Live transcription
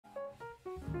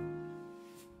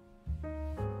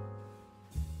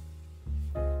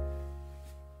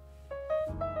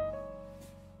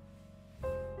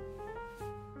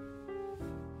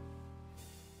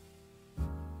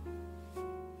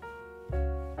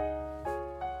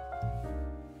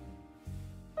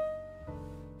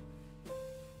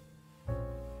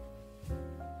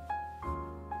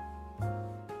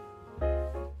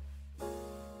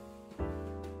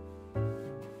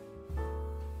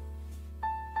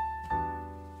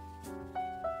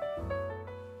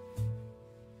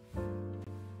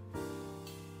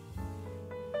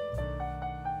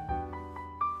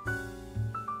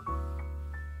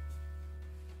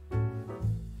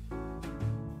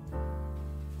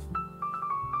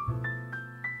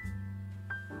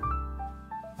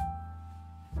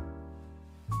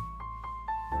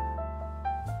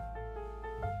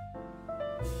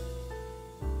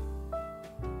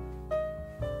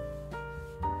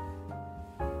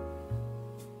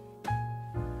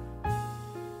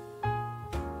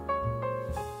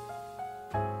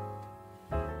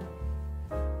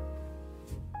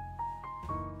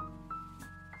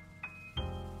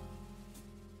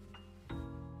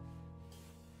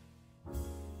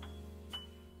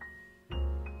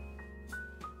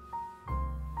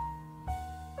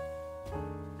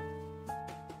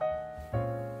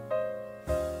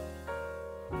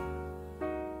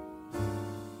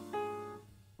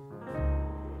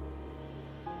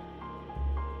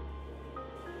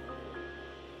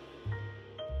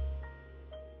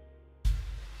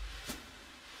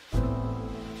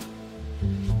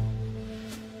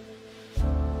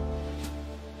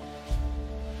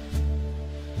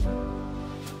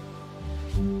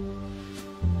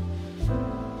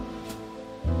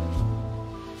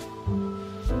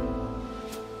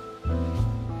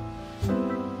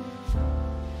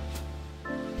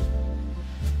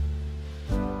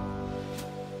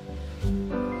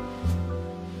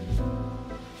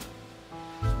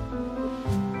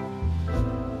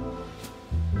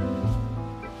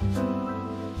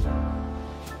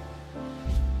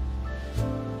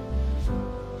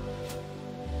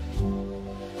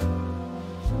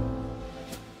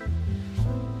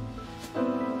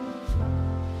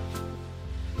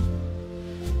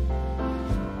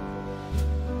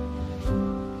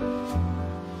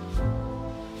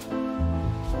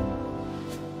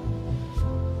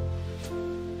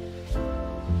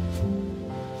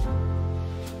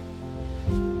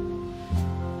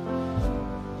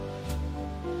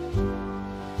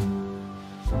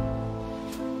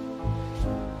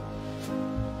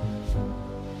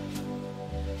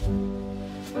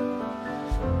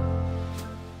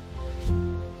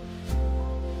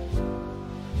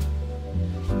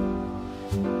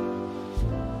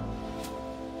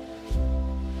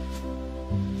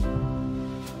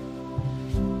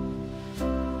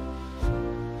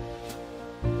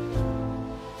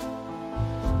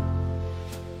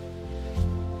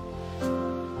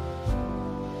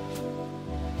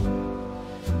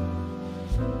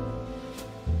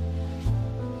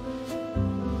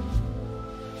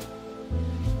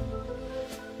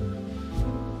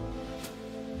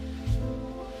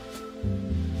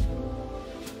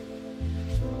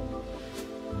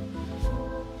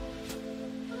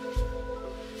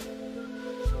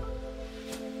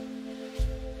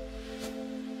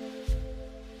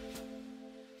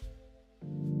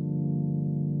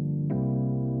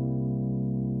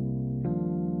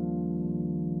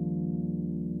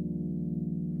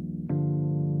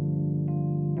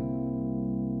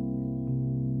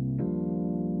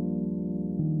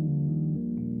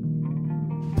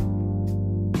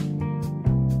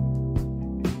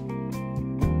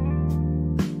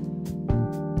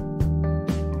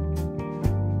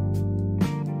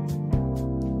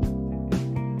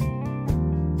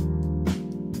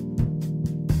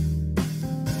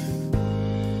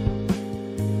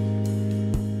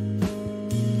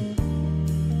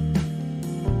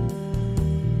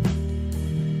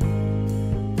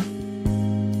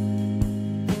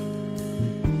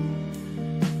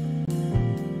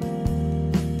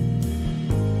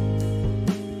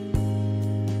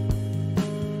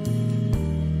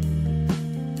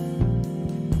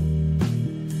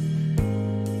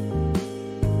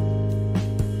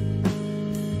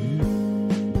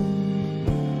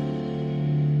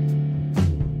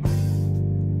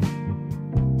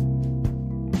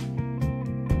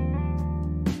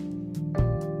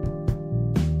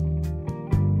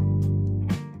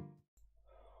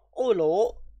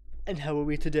Hello, and how are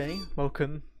we today?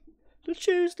 Welcome to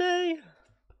Tuesday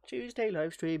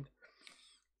live stream.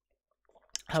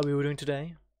 How are we all doing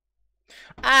today?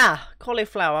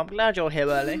 Cauliflower, I'm glad you're here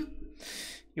early.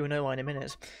 You'll know why in a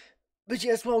minute. But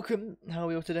yes, welcome. How are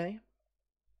we all today?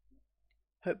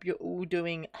 Hope you're all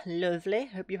doing lovely.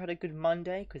 Hope you had a good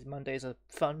Monday, because Mondays are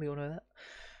fun, we all know that.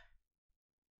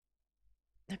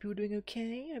 Hope you're all doing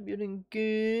okay. Hope you're doing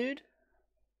good.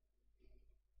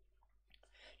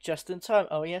 Just in time.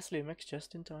 Oh yes, Lumix,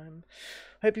 just in time.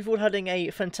 Hope you've all having a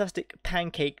fantastic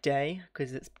pancake day,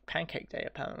 because it's pancake day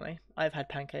apparently. I've had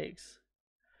pancakes.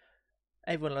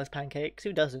 Everyone loves pancakes.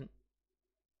 Who doesn't?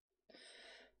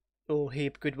 Oh, he a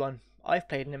good one. I've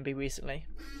played an MB recently.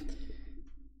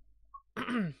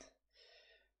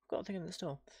 Got a thing in the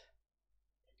store.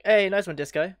 Hey, nice one,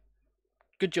 Disco.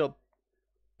 Good job.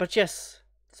 But yes,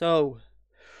 so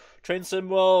Train Sim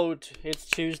World. It's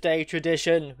Tuesday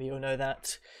tradition. We all know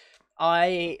that.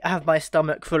 I have my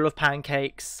stomach full of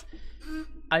pancakes.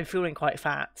 I'm feeling quite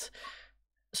fat.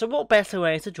 So what better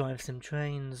way to drive some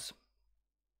trains?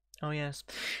 Oh yes.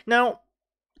 Now,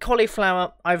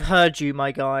 Cauliflower, I've heard you,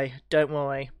 my guy. Don't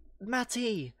worry.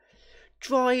 Matty,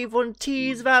 drive on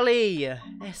Tees Valley.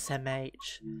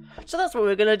 SMH. So that's what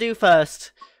we're going to do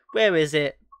first. Where is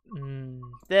it?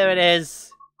 There it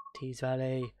is. Tees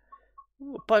Valley.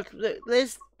 But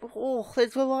there's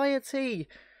variety.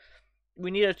 We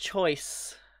need a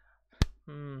choice.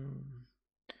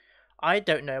 I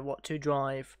don't know what to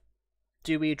drive.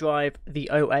 Do we drive the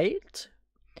 08,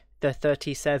 the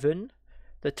 37,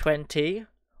 the 20,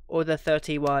 or the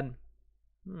 31?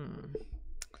 I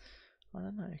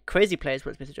don't know. Crazy Players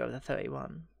wants me to drive the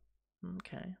 31.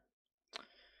 Okay.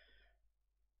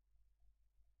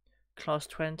 Class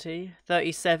 20,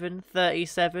 37,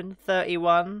 37,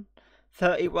 31,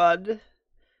 31,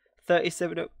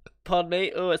 37, oh, pardon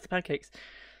me, oh, it's the pancakes.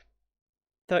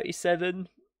 37.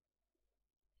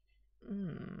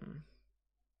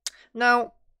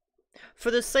 Now,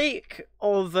 for the sake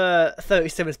of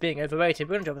 37 being overrated,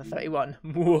 we're going to drive the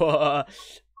 31.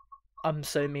 I'm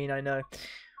so mean, I know.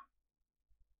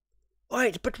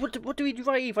 Wait, but what do we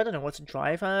drive? I don't know what to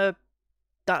drive.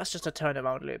 That's just a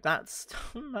turnaround loop. That's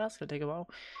that's gonna take a while.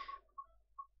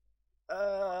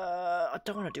 I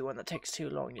don't want to do one that takes too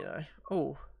long, you know.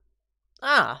 Oh,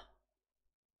 ah,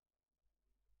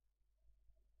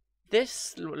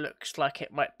 this looks like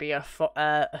it might be a fun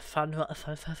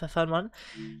one.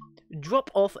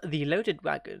 Drop off the loaded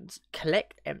wagons,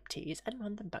 collect empties, and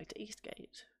run them back to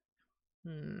Eastgate.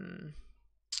 I'm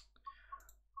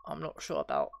not sure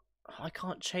about. I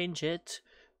can't change it.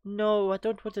 No, I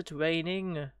don't want it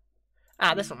raining.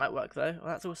 Ah, this one might work though.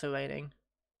 Well, that's also raining.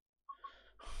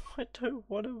 I don't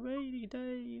want a rainy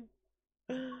day.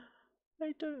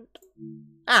 I don't.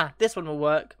 Ah, this one will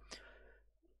work.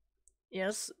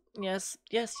 Yes, yes,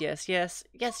 yes, yes, yes,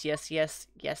 yes, yes, yes,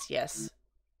 yes, yes.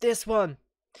 This one.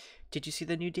 Did you see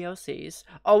the new DLCs?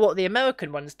 Oh, what, the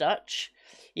American one's Dutch?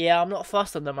 Yeah, I'm not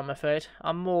fussed on them, I'm afraid.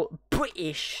 I'm more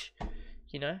British,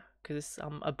 you know, because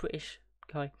I'm a British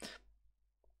guy.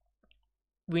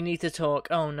 We need to talk.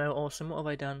 Oh no, awesome. What have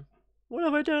I done? What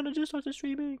have I done? I just started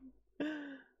streaming.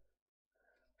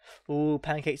 Ooh,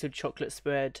 pancakes with chocolate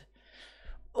spread.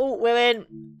 Oh, we're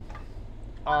in.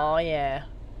 Oh, yeah.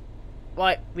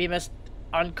 Right, we must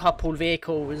uncouple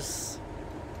vehicles.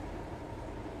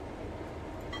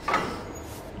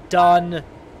 Done.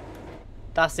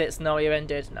 That's it, scenario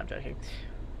ended. No, I'm joking.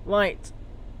 Right.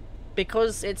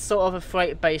 Because it's sort of a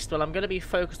freight-based one, I'm going to be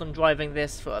focused on driving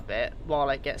this for a bit while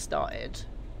I get started.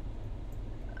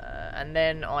 And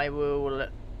then I will...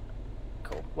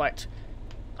 Cool. Right.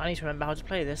 I need to remember how to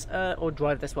play this. Or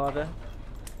drive this, rather.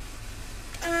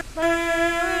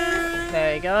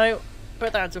 There you go.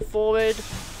 Put that to forward.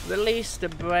 Release the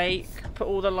brake. Put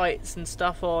all the lights and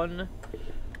stuff on.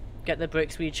 Get the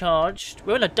brakes recharged.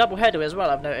 We're in a double header as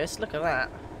well, I've noticed. Look at that.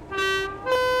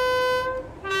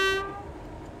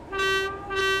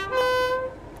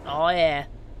 Oh yeah.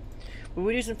 Will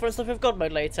we do some fun stuff with God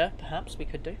mode later? Perhaps we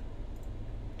could do.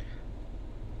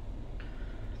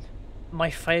 My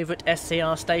favourite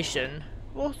SCR station.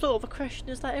 What sort of a question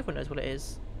is that? Everyone knows what it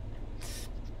is.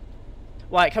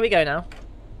 Right, can we go now?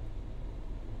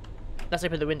 Let's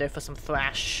open the window for some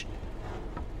thrash.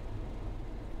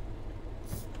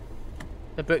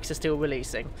 The bricks are still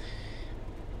releasing.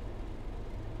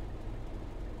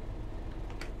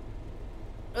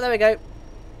 Oh, there we go.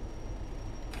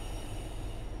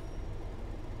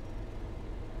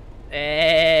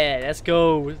 Yeah, let's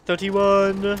go.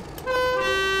 31.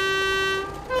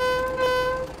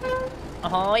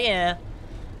 Oh yeah.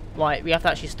 Right, we have to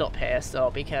actually stop here, so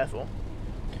be careful.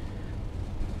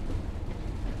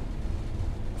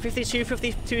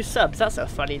 52 subs, that's a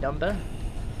funny number.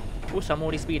 Also, I'm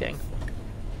already speeding.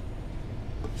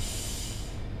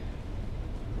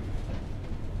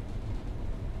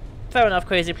 Fair enough,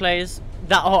 crazy plays.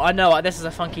 That, oh, I know, this is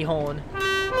a funky horn.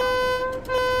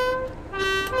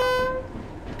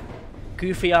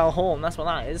 Goofy owl horn, that's what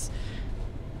that is.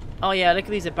 Oh yeah, look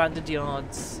at these abandoned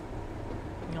yards.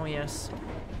 Oh yes.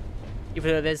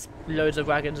 Even though there's loads of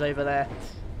wagons over there.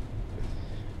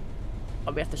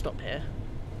 Oh, we have to stop here.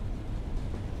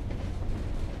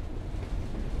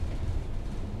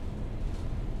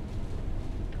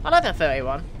 I like that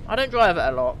 31. I don't drive it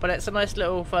a lot, but it's a nice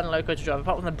little fun loco to drive,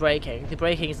 apart from the braking. The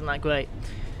braking isn't that great.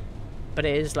 But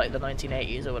it is like the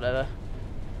 1980s or whatever.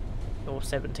 Or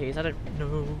 70s, I don't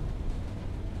know.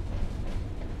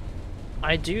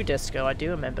 I do disco, I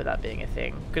do remember that being a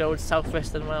thing. Good old South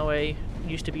Western Railway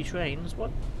used to be trains,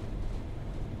 what?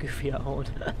 Goofy horn.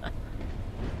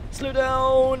 Slow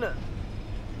down!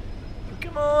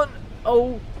 Come on!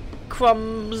 Oh,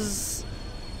 crumbs!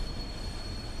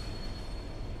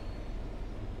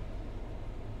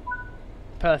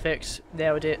 Perfect,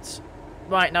 nailed it.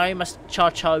 Right, now you must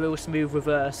cha-cha real smooth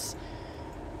reverse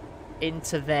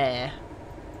into there.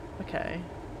 Okay.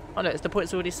 Oh no, the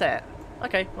point's already set.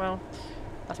 Okay, well,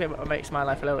 that's what makes my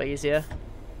life a little easier.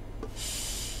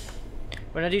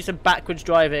 We're gonna do some backwards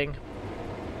driving.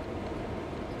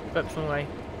 Oops, wrong way.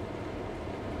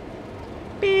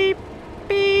 Beep,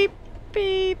 beep,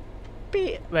 beep,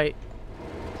 beep. Wait.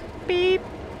 Beep,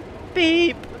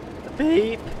 beep,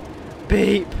 beep,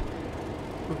 beep.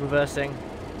 We're reversing.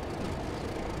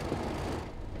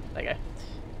 There you go.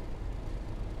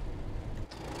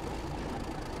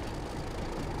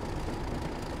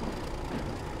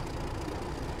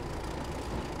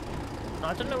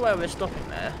 I don't know where we're stopping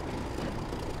there.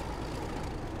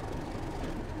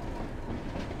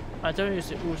 I don't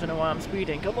also know why I'm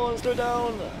speeding. Come on, slow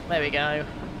down! There we go.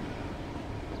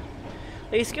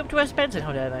 They skipped West Benton,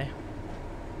 how dare they?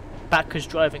 Backwards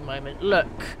driving moment.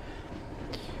 Look!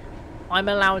 I'm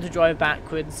allowed to drive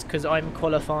backwards because I'm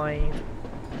qualified.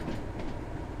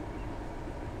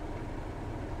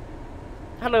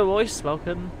 Hello, Royce.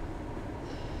 Welcome.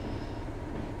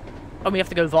 Oh, we have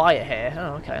to go via here.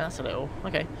 Oh, okay. That's a little...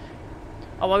 Okay.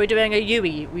 Oh, are we doing a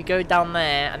UE? We go down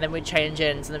there, and then we change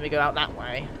ends, and then we go out that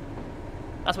way.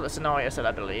 That's what the scenario said,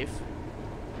 I believe.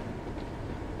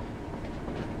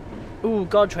 Ooh,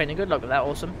 guard training. Good luck with that.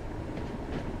 Awesome.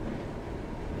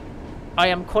 I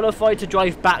am qualified to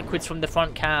drive backwards from the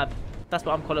front cab. That's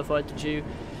what I'm qualified to do,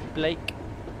 Blake.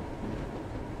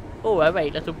 Oh,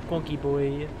 wait, little wonky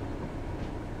boy.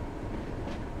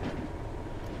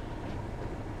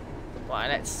 Right,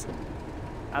 let's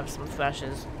have some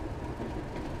flashes.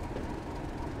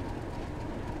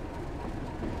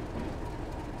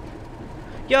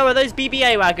 Yo, are those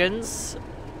BBA wagons?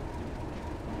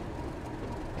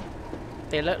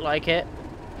 They look like it.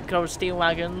 Good old steel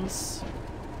wagons.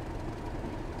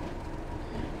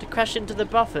 To crash into the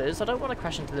buffers? I don't want to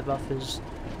crash into the buffers.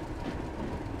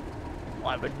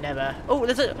 I would never. Oh,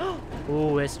 there's a.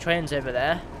 Oh, there's trains over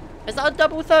there. Is that a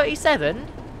double 37?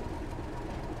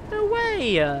 No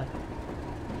way!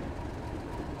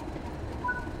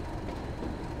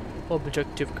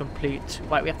 Objective complete.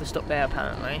 Right, we have to stop there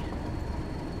apparently.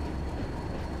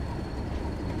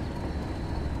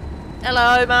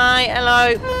 Hello, mate.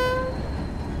 Hello.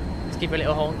 Let's give her a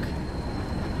little honk.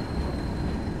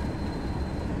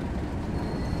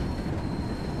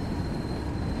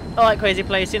 Alright, crazy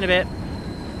place. See you in a bit.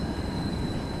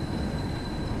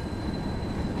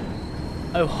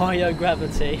 Ohio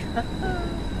gravity.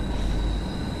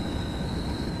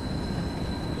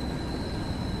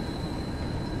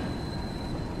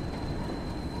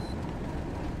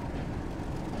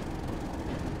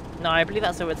 No, I believe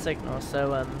that's a weird signal,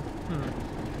 so,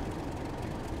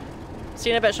 See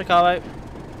you in a bit, Chicago.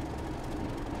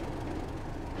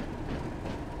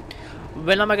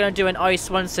 When am I going to do an Ice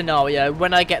 1 scenario?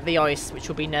 When I get the ice, which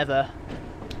will be never.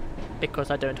 Because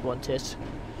I don't want it.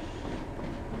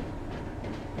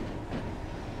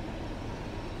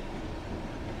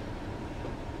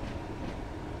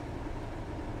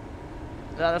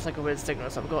 That looks like a weird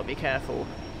signal, so I've got to be careful.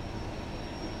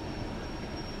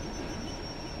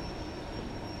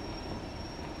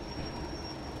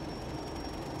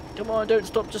 Come on, don't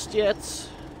stop just yet.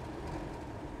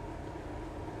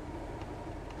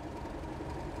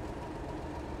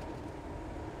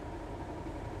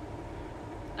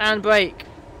 And brake.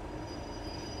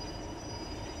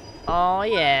 Oh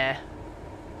yeah.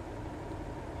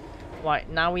 Right,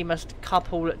 now we must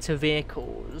couple it to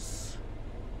vehicles.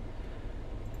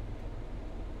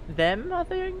 Them, I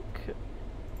think?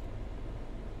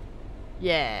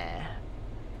 Yeah.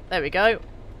 There we go.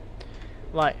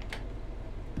 Right.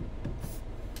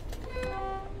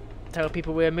 Tell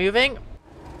people we're moving.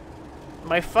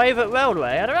 My favourite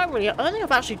railway. I don't think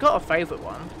I've actually got a favourite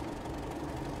one.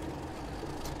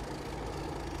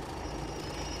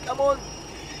 Come on.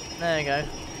 There you go.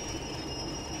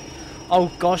 Oh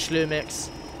gosh, Lumix.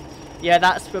 Yeah,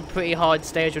 that's a pretty hard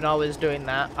stage when I was doing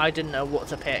that. I didn't know what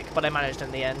to pick, but I managed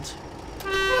in the end.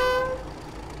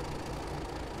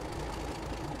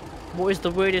 What is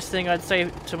the weirdest thing I'd say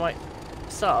to my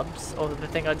subs? Or the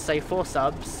thing I'd say for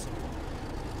subs?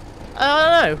 I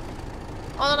don't know.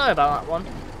 I don't know about that one.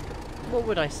 What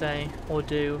would I say or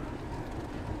do?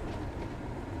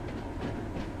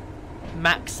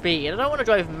 Max speed. I don't want to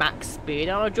drive max speed.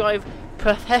 I want to drive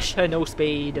professional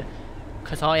speed.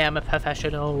 Because I am a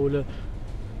professional.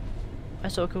 I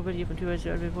saw a cool video from 2 years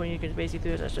ago before you can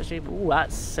basically do it. Ooh,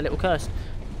 that's a little cursed.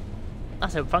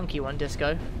 That's a funky one,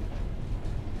 Disco.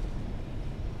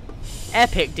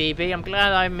 Epic, DB. I'm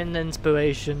glad I'm an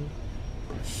inspiration.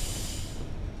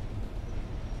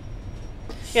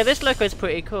 Yeah, this look is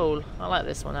pretty cool. I like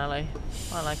this one, Ali.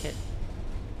 I like it.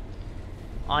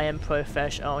 I am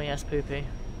professional. Oh yes, Poopy.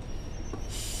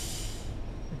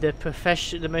 The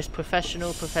most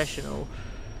professional.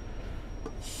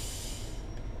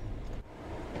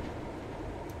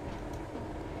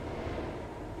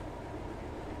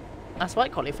 That's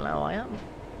white cauliflower, I am.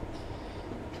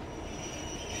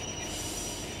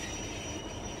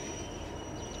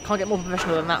 Can't get more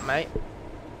professional than that, mate.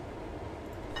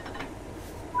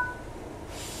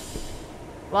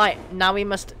 Right, now we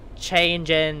must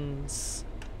change ends.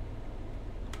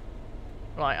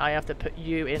 Right, I have to put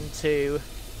you into...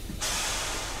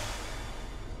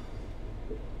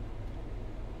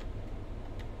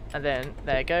 And then,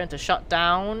 they're going to shut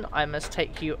down. I must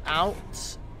take you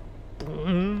out.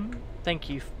 Thank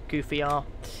you, Goofy R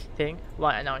thing.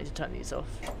 Right, and now I need to turn these off.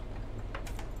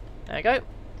 There we go.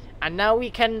 And now we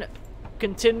can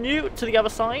continue to the other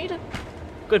side.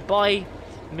 Goodbye,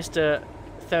 Mr.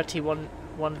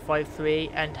 31153,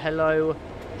 and hello,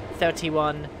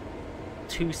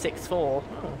 31264.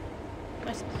 Oh.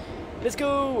 Nice. Let's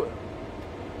go!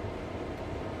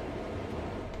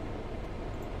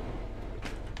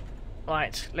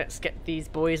 Right, let's get these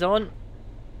boys on.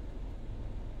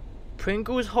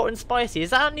 Pringles hot and spicy. Is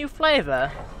that a new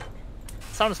flavour?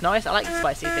 Sounds nice. I like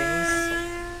spicy things.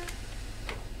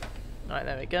 Right,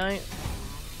 there we go.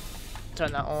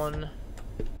 Turn that on.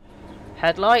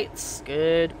 Headlights.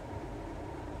 Good.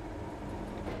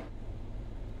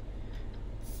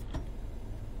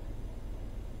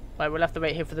 Right, we'll have to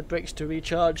wait here for the brakes to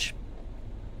recharge.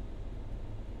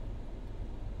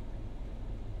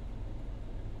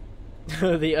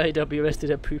 The AWS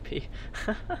did a poopy.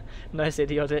 Nice,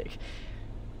 idiotic.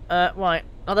 Right,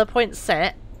 another point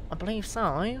set. I believe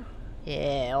so.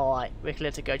 Yeah, alright. We're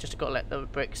clear to go. Just got to let the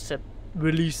brakes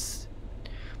release.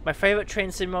 My favourite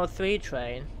train, Sim World 3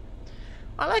 train.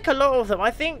 I like a lot of them. I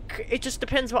think it just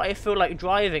depends what I feel like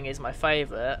driving is my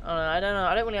favourite. I don't know.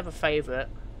 I don't really have a favourite.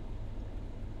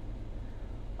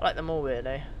 I like them all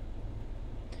really.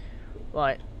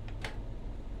 Right.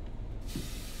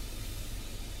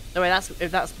 No wait,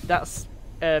 that's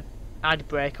ad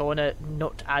brake. I wanna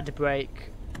not ad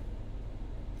brake.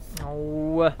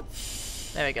 Oh,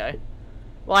 there we go.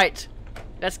 Right,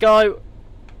 let's go.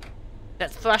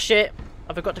 Let's thrash it.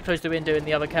 I forgot to close the window in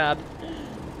the other cab.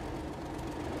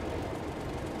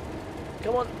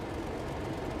 Come on.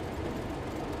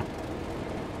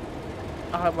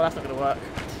 Oh, well, that's not gonna work.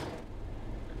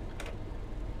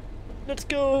 Let's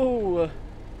go.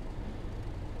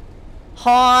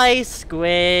 Hi,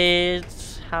 Squid.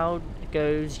 How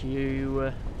goes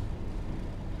you?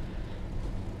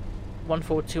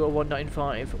 142 or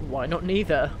 195? Why not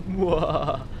neither?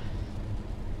 Whoa.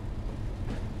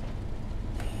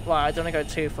 Well, I don't want to go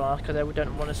too far because I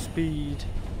don't want to speed.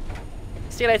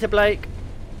 See you later, Blake.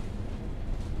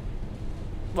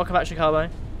 Welcome back, Chicago.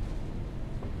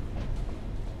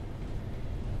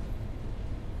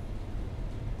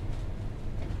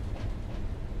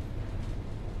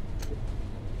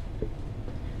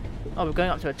 Oh, we're going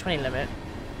up to a 20 limit.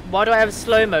 Why do I have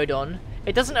slow mode on?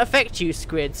 It doesn't affect you,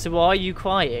 Squid, so why are you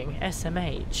crying?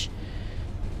 SMH.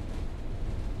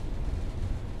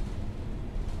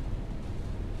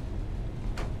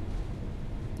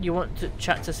 You want to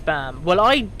chat to spam? Well,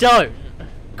 I don't,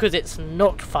 because it's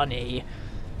not funny.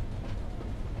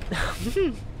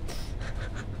 But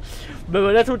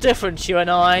we're a little different, you and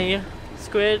I,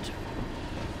 Squid.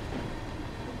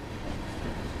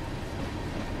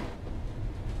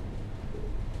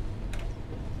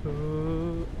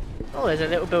 Oh, there's a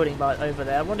little building right over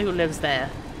there. I wonder who lives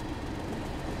there.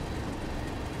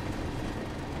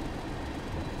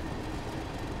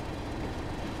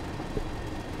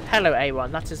 Hello,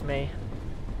 A1. That is me.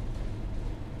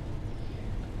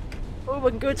 Oh,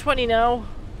 we can go 20 now.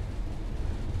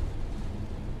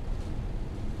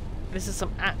 This is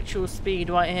some actual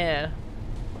speed right here.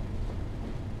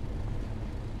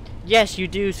 Yes, you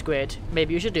do, Squid.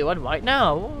 Maybe you should do one right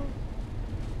now.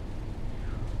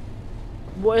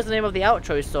 What is the name of the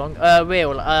outro song?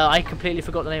 Real. I completely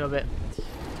forgot the name of it.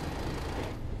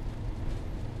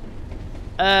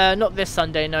 Not this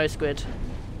Sunday, no, Squid.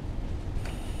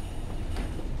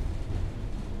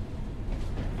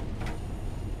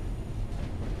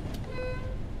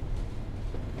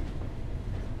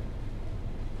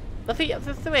 The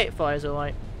 385 is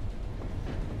alright.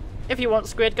 If you want,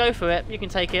 Squid, go for it. You can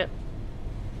take it.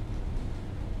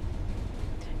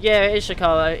 Yeah, it is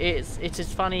Shikara. It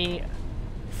is funny.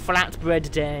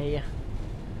 Flatbread day.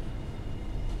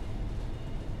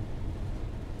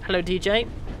 Hello, DJ.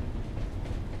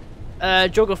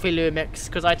 Geography Lumix,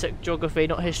 because I took geography,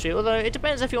 not history. Although it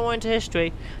depends if you're more into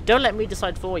history. Don't let me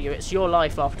decide for you. It's your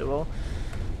life, after all.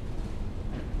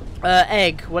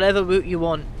 Egg, whatever route you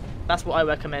want. That's what I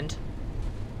recommend.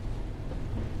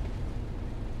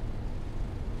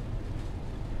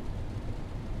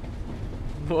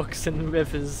 Rocks and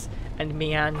rivers and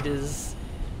meanders.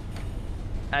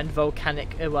 And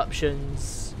volcanic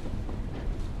eruptions.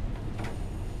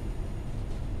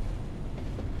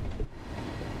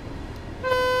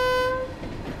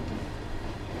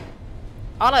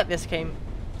 I like this game.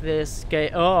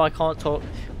 Oh, I can't talk.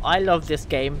 I love this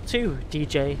game too,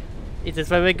 DJ. It is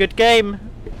a very good game.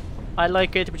 I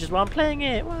like it, which is why I'm playing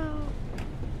it. Wow.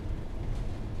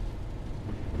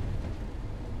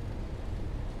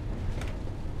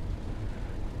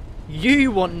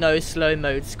 You want no slow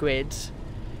mode, Squid.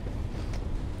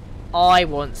 I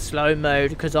want slow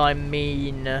mode because I'm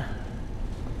mean.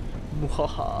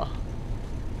 Mwahaha.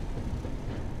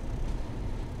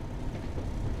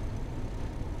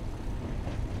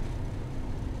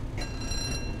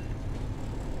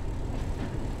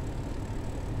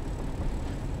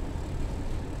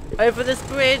 Over this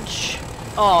bridge.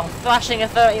 Oh, flashing a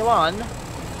 31.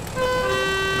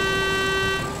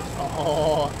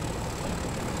 Oh,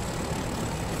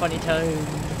 funny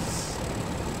tones.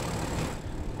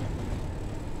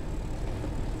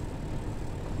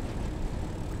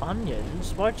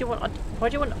 Onions? Why do you want? Why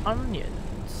do you want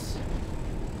onions?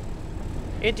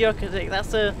 Idiotic.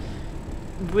 That's a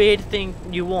weird thing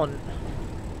you want.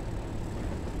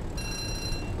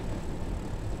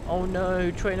 Oh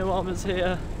no, trainer armor's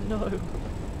here. No.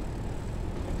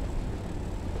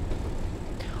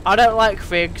 I don't like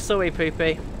Frigg, sorry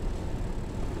Poopy.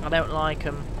 I don't like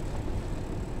him.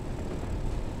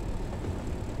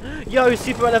 Yo,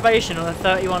 super elevation on a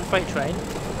 31 freight train.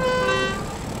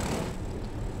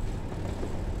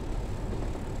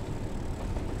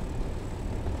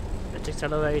 Let's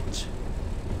accelerate.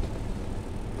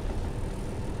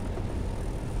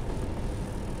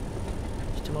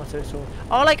 Tomato sauce.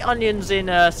 I like onions in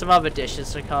some other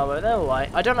dishes, Ricardo. They're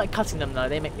alright. I don't like cutting them though,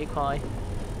 they make me cry.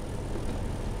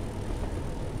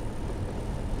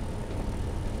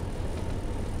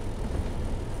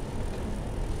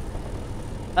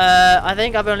 I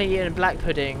think I've only eaten black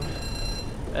pudding,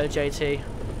 JT.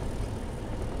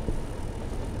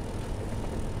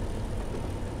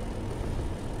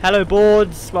 Hello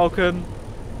boards, welcome.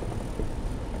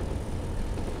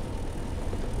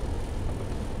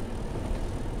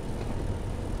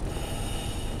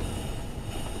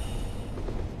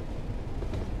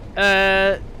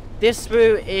 This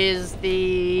route is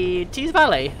the Tees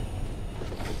Valley.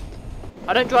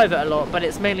 I don't drive it a lot, but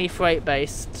it's mainly freight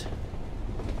based.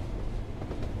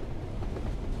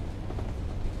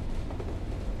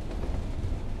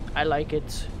 I like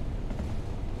it.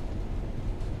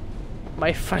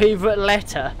 My favourite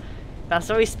letter. That's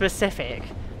very specific.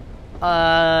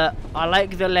 I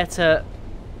like the letter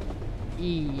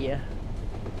E.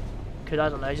 Cause I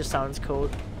don't know, it just sounds cool.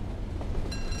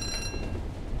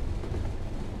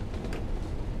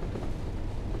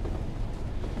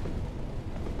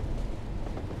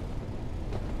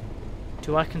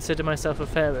 Do I consider myself a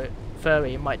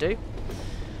furry? Might do.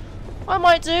 I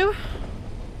might do.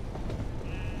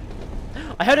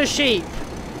 I heard a sheep.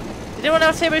 Did anyone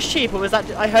else hear a sheep, or was that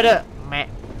I heard a meh?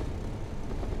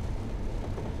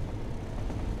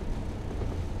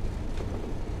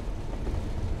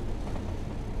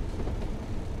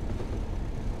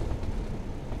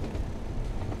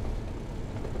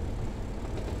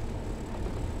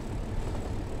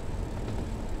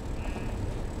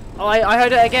 Oh, I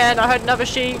heard it again. I heard another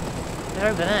sheep. They're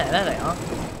over there. There they are.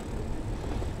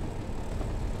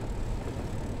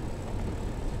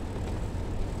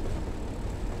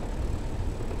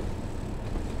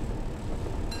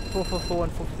 And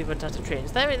 450 Fantastic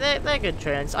trains. They're good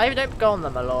trains. I don't go on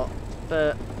them a lot,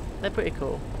 but they're pretty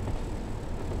cool.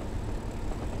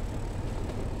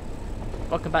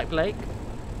 Welcome back, Blake.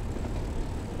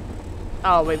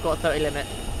 Oh, we've got a 30 limit.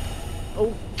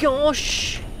 Oh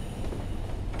gosh!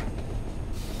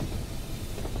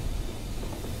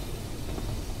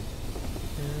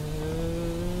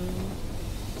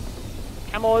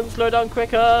 Come on, slow down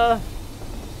quicker!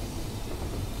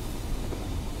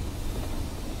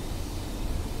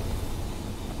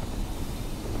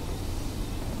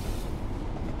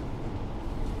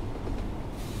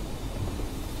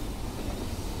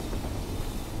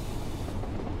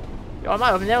 I might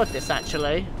have nailed this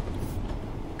actually.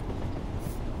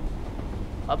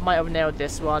 I might have nailed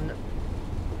this one.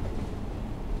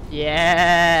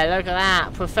 Yeah, look at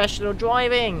that. Professional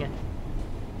driving.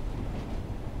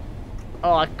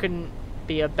 Oh, I couldn't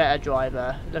be a better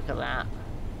driver. Look at that.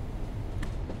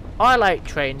 I like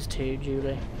trains too,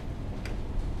 Julie.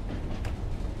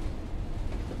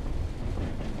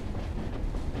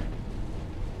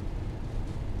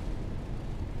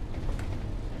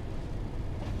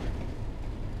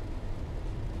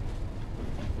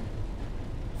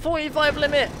 .45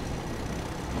 limit!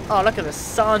 Oh, look at the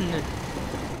sun!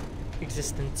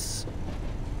 Existence.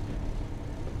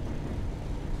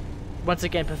 Once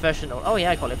again, professional. Oh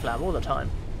yeah, cauliflower all the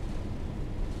time.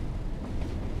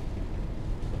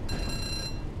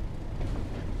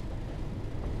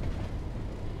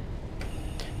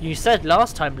 You said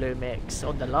last time, Blue Mix,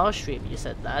 on the last stream you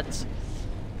said that.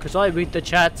 Because I read the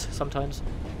chat sometimes.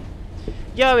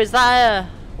 Yo, is that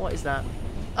what is that?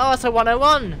 Oh, it's a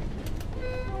 101!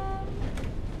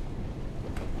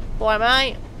 Boy,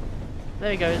 mate.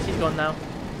 There he goes. He's gone now.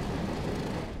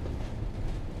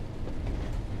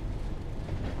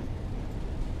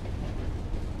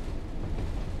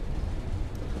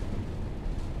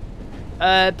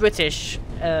 British.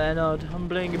 No, I'm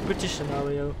playing a British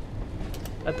scenario.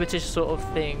 A British sort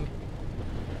of thing.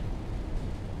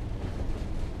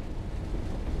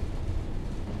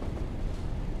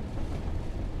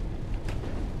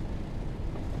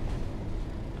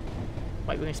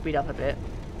 Right, we're going to speed up a bit.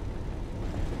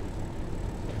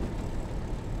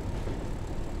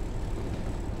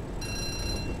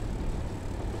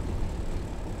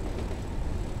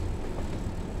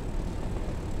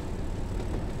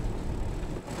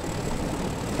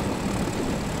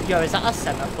 Yo, is that a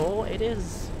semaphore? It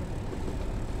is.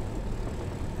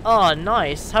 Oh,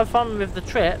 nice. Have fun with the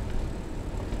trip.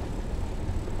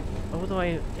 All the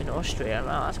way in Austria.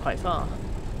 Wow, that's quite far.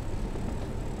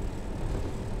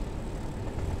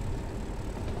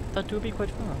 That would be quite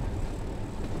far.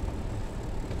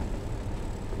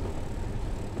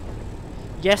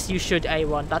 Yes, you should,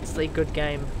 A1. That's a good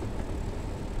game.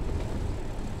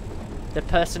 The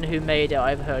person who made it,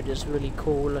 I've heard, is really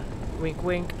cool. Wink,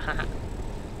 wink. Haha.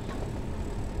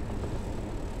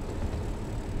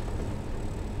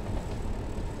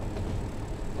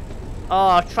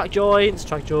 Oh, track joints,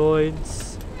 track joints.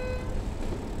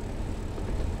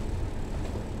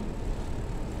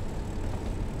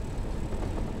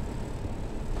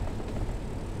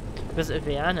 Visit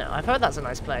Vienna. I've heard that's a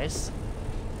nice place.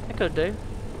 I could do.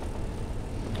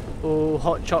 Oh,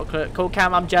 hot chocolate. Cool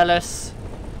Cam, I'm jealous.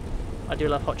 I do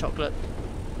love hot chocolate.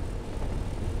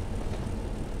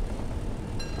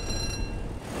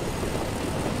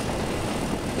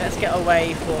 Let's get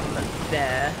away from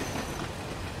there.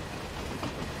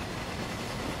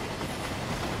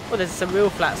 Oh, there's some real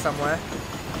flat somewhere.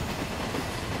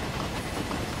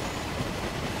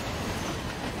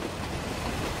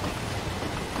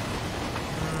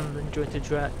 Enjoy the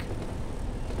track.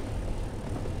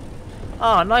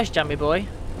 Oh, nice, Jammy boy.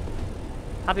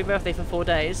 Happy birthday for 4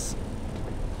 days.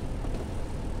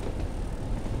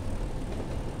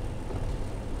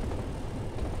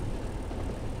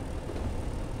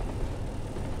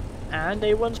 And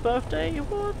A1's birthday.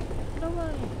 What? No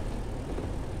way.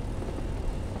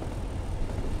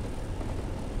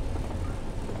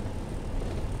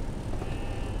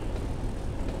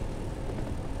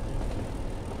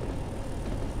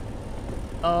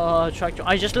 Oh,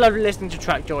 I just love listening to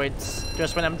track joints.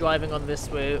 Just when I'm driving on this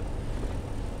route,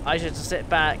 I just sit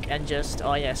back and just,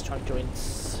 oh yes, track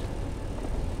joints.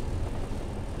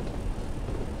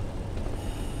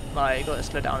 Right, you gotta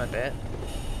slow down a bit,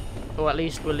 or at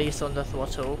least release on the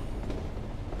throttle.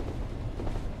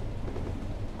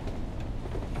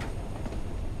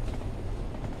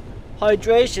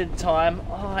 Hydration time.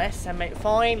 Oh, SM8,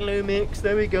 fine, Lumix.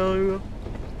 There we go.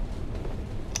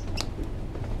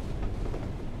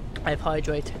 I've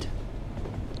hydrated.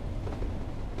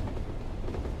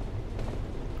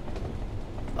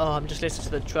 Oh, I'm just listening to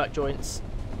the track joints.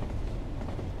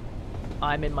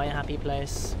 I'm in my happy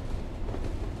place.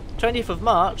 20th of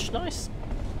March, nice.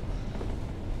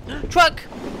 Truck!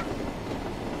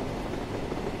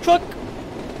 Truck!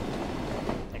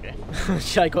 Okay.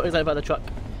 I got excited about the truck.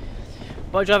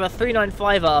 But I drive a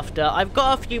 395 after. I've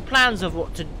got a few plans of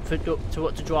what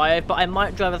to drive, but I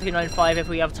might drive a 395 if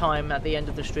we have time at the end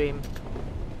of the stream.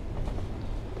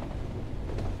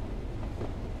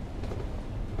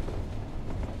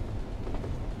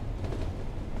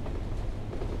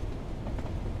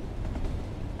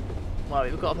 Well,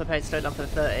 we've got to prepare to slow down for the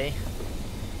 30.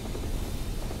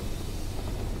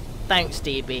 Thanks,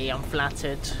 DB. I'm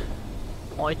flattered.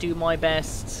 I do my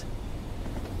best.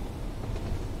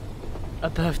 A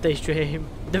birthday stream.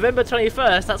 November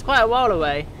 21st, that's quite a while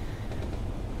away.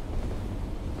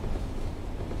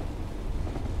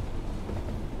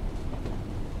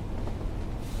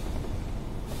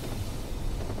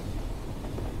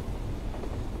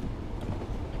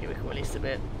 Okay, we can release a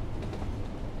bit.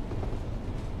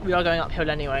 We are going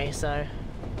uphill anyway, so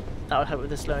that would help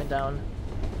with the slowing down.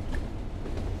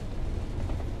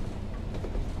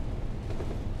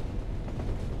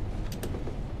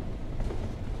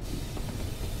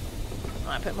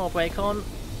 Alright, put more brake on.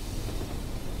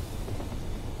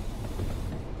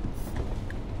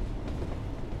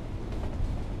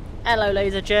 Hello,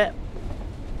 LaserJet.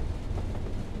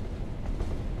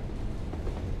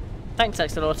 Thanks,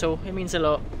 Axolotl. It means a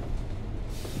lot.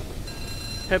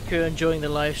 Hope you're enjoying the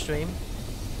live stream.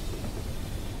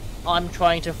 I'm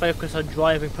trying to focus on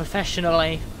driving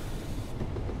professionally.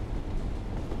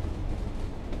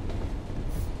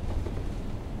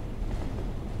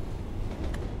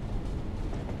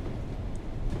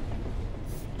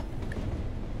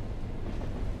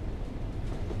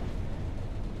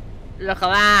 Look at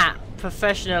that!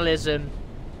 Professionalism.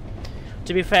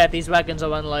 To be fair, these wagons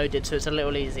are unloaded, so it's a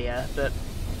little easier, but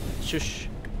shush.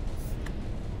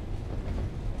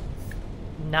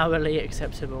 Narrowly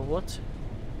acceptable. What?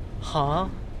 Huh?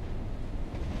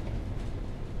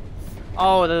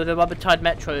 Oh, the rubber-tied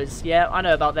metros. Yeah, I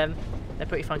know about them. They're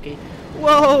pretty funky.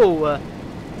 Whoa!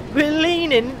 We're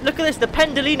leaning. Look at this. The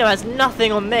Pendolino has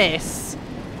nothing on this.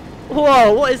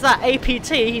 Whoa, what is that?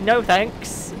 APT? No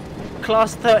thanks.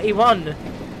 Class 31.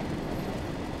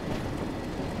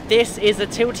 This is a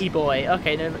tilty boy.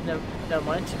 Okay, no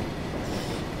mind.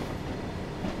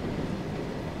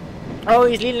 Oh,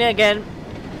 he's leaning again.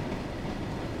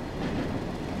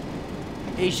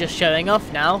 He's just showing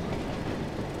off now.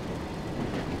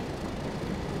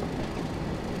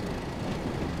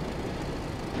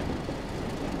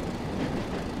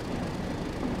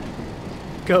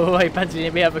 Go away,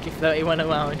 Pendolino. We have a 31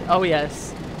 around. Oh,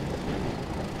 yes.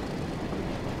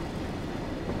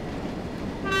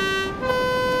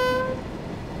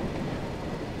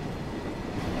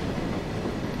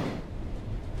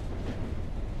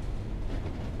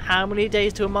 How many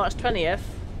days till March 20th?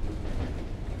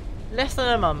 Less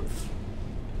than a month.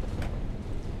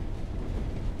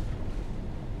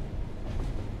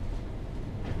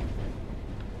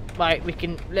 Right, we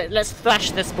can let's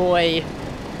thrash this boy.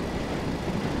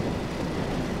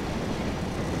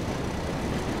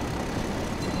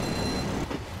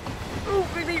 Oh,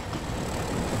 really?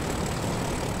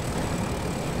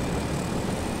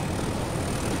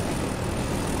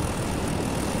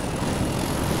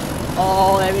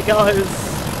 Oh, there he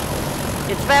goes.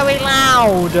 It's very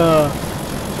loud.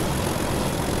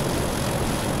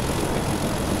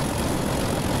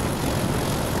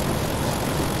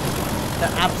 The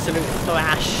absolute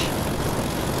thrash.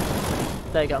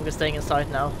 There you go, I'm just staying inside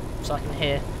now so I can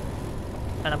hear.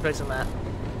 And I'm closing that.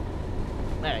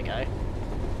 There we go.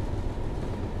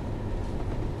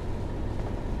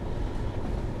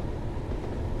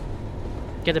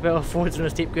 Get a bit of forwards on a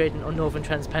steep gradient on Northern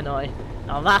Trans Pennine.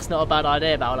 Now that's not a bad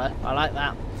idea, Bowler. I like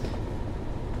that.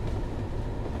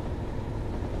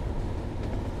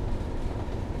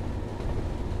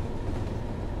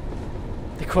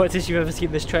 The quietest you've ever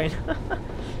seen this train.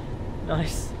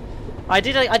 Nice. I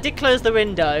did close the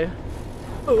window.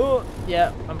 Oh,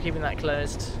 yeah, I'm keeping that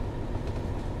closed.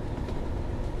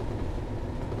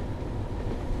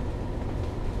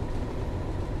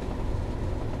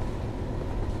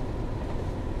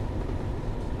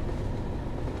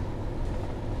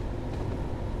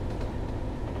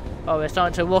 Oh, we're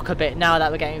starting to walk a bit now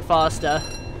that we're getting faster.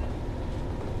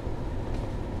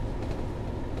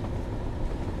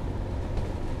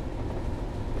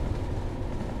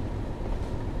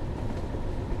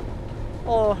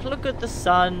 Oh, look at the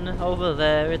sun over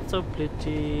there, it's so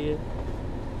pretty.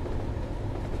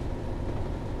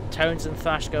 Tones and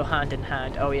thrash go hand in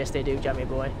hand. Oh yes they do, Jammy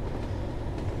boy.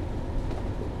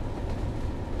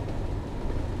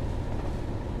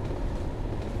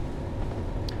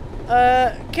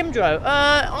 Kimdro,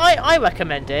 I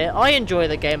recommend it. I enjoy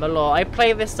the game a lot. I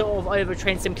play this sort of over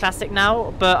Train Sim Classic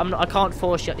now, but I can't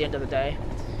force you at the end of the day.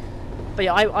 But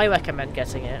yeah, I recommend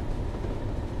getting it.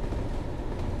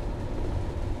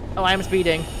 Oh, I am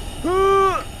speeding.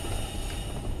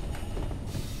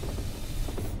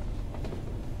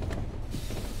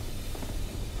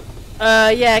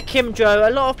 Yeah, Kimdro,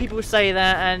 a lot of people say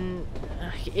that, and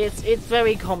it's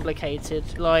very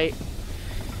complicated. Like,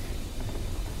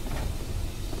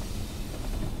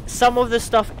 some of the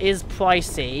stuff is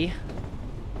pricey,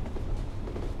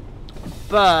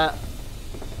 but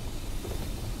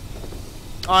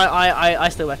I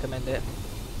still recommend it.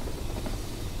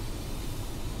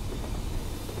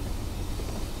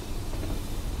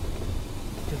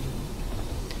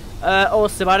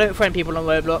 Also, I don't friend people on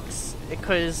Roblox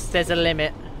because there's a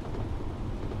limit,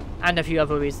 and a few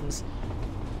other reasons.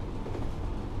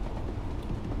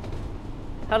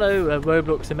 Hello,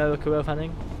 Roblox America, World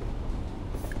Fanning.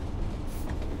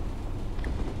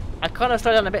 I kind of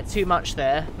slowed down a bit too much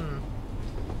there,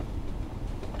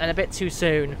 and a bit too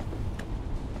soon.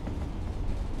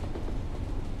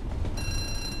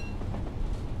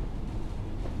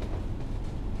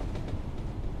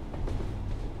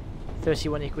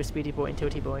 (31 equals Speedy Boy and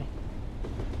Tilty Boy).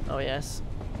 Oh yes.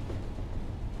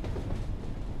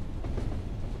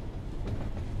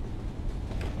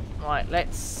 Right,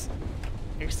 let's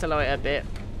accelerate a bit.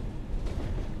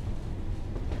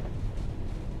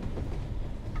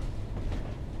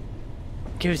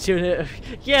 Gives you a...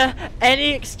 Yeah,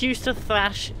 any excuse to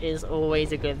thrash is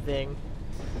always a good thing.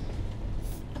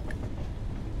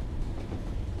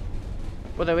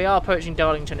 Although we are approaching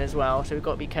Darlington as well, so we've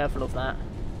got to be careful of that.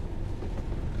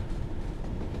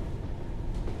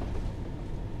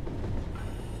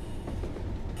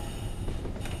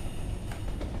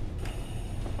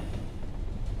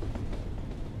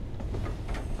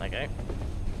 Okay.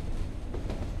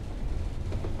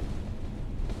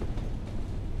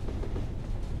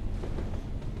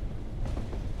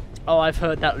 Oh, I've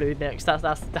heard that Lumix.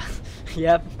 That's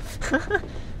yep.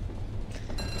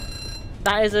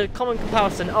 That is a common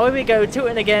comparison. Oh, here we go,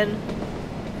 tilting again.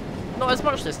 Not as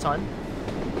much this time.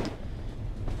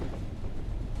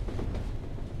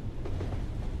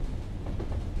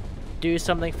 Do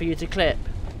something for you to clip.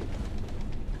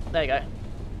 There you go.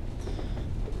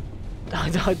 I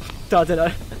don't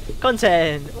know.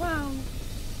 Content! Wow!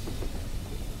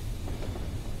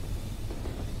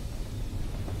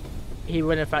 He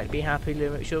will in fact be happy,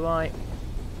 Lumix, you're right.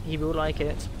 He will like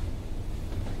it.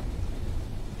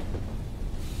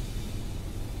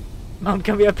 Mum,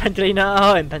 can we have Pendolino at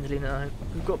home? Pendolino at home.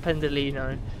 We've got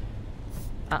Pendolino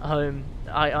at home.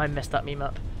 I messed that meme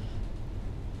up.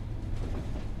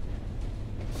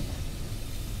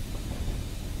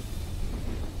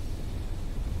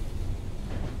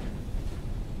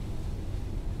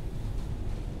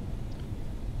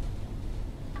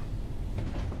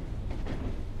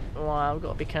 Wow, I've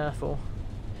got to be careful.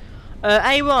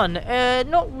 A1,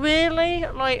 not really.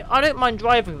 Like, I don't mind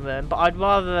driving them, but I'd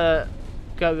rather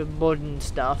go with modern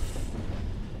stuff.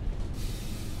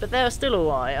 But they're still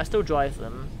alright, I still drive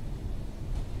them.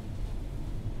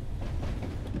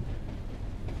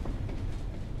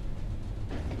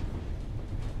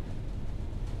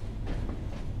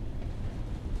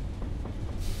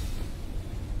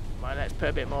 Right, let's put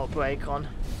a bit more brake on.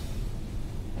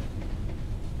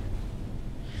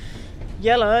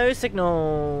 Yellow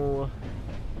signal.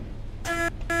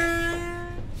 There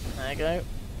you go.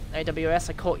 AWS,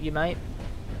 I caught you, mate.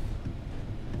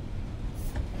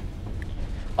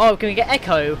 Oh, can we get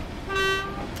echo?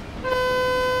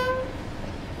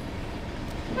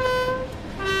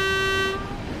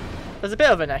 There's a bit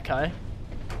of an echo.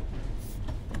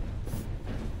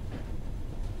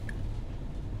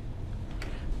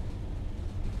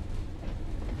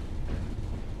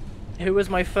 Who was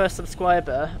my first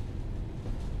subscriber?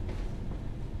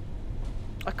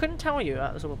 I couldn't tell you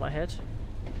at the top of my head.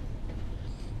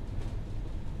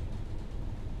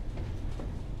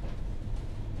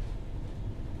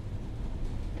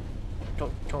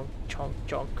 Chonk, chonk, chonk,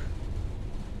 chonk.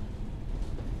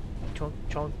 Chonk,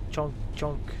 chonk, chonk,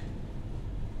 chonk.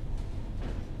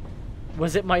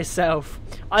 Was it myself?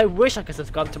 I wish I could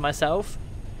subscribe to myself.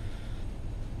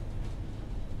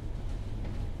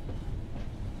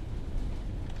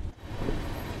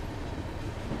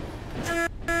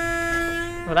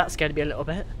 Well, that scared me a little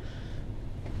bit.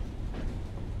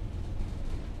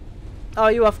 Oh,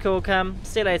 you off, cool cam.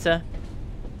 See you later.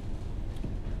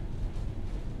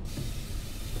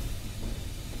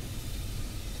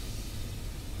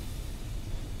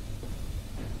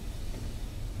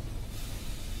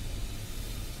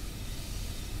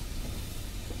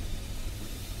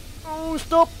 Oh,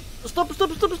 stop! Stop!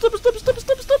 Stop! Stop! Stop! Stop! Stop!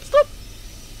 Stop! Stop! Stop!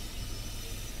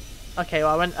 Okay,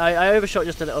 well, I overshot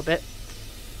just a little bit.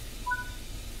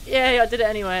 Yay, I did it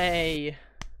anyway!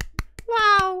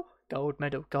 Wow! Gold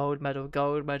medal, gold medal,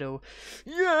 gold medal.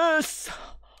 Yes!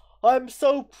 I'm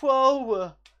so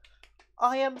pro!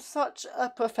 I am such a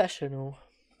professional.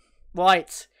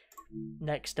 Right,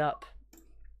 next up.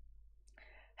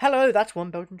 Hello, that's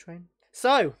one Belgian train.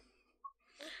 So,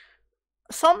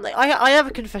 something I have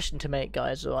a confession to make,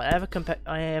 guys. Right, I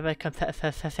have a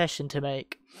confession to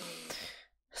make.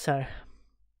 So,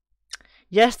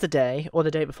 yesterday or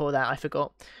the day before that, I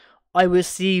forgot. I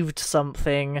received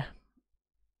something.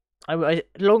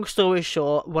 Long story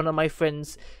short, one of my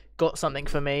friends got something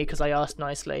for me because I asked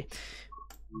nicely.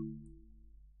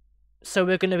 So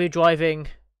we're going to be driving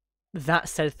that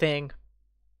said thing.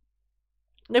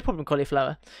 No problem,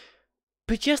 cauliflower.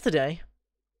 But yesterday,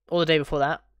 or the day before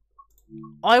that,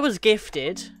 I was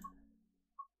gifted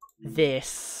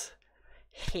this.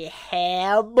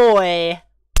 Yeah, boy.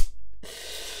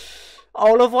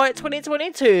 Isle of Wight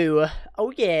 2022.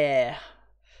 Oh yeah.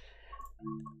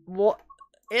 What?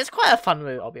 It's quite a fun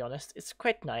route, I'll be honest. It's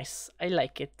quite nice. I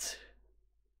like it.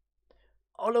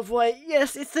 Isle of Wight.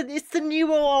 Yes, it's the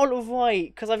newer Isle of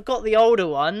Wight because I've got the older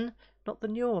one, not the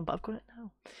newer one, but I've got it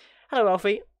now. Hello,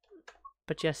 Alfie.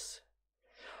 But yes,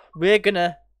 we're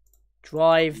gonna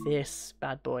drive this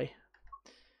bad boy.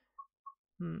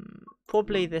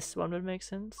 Probably this one would make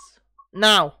sense.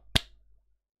 Now,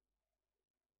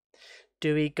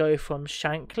 do we go from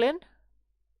Shanklin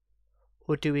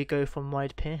or do we go from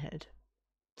Wide Pierhead?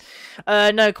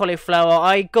 No, cauliflower.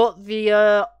 I got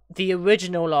the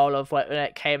original Isle of Wight when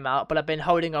it came out, but I've been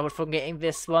holding on from getting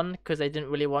this one because they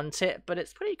didn't really want it. But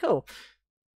it's pretty cool.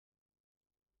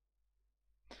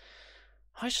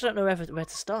 I just don't know where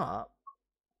to start.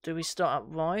 Do we start at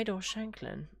Ryde or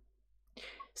Shanklin?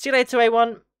 See you later,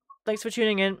 A1. Thanks for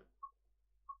tuning in.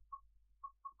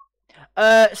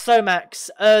 So Max,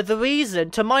 the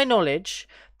reason, to my knowledge,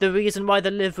 the reason why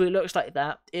the livery looks like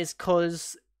that is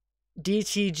because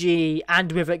DTG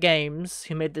and Rivet Games,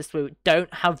 who made this route,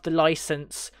 don't have the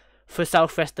license for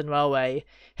South Western Railway,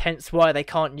 hence why they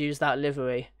can't use that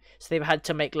livery. So they've had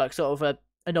to make like sort of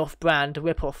an off-brand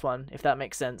rip-off one, if that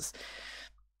makes sense.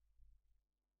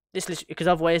 This because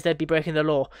otherwise they'd be breaking the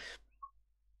law.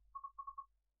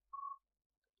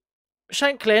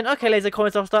 Shanklin, okay, laser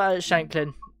coins. I'll start at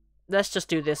Shanklin. Let's just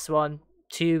do this one.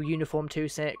 2 uniform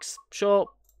 2-6. Sure,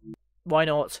 why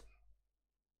not?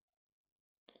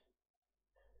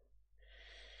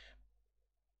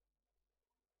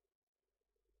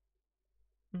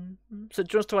 So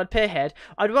just to add Pierhead,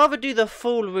 I'd rather do the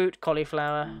full route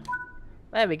cauliflower.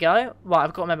 There we go. Right,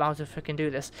 I've got to remember how to freaking do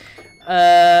this.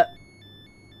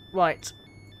 Right.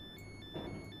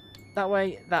 That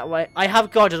way, that way. I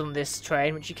have guarded on this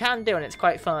train, which you can do, and it's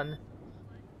quite fun.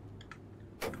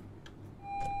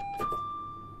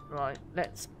 Right,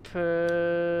 let's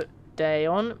put day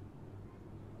on.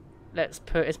 Let's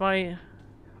put... It's my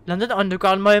London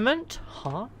Underground moment.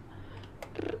 Huh?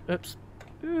 Oops.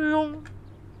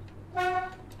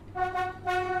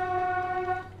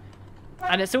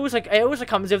 And it's also, it also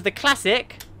comes with the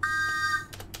classic.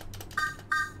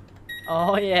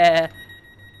 Oh yeah.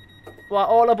 Well,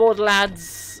 all aboard,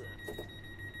 lads.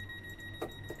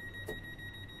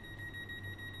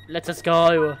 Let us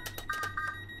go.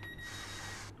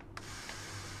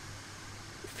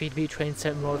 Feed me train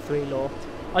set mode 3 law.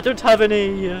 I don't have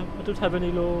any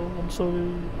law. I'm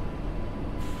sorry.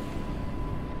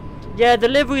 Yeah, the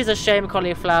livery's a shame,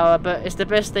 cauliflower, but it's the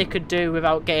best they could do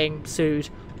without getting sued.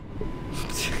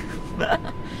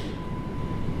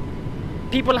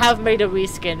 People have made a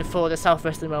reskin for the South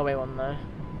Western Railway one though.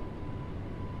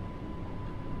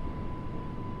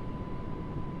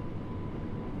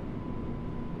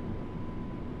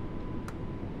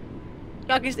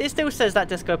 Like it still says that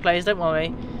disco plays, don't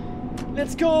worry.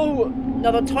 Let's go!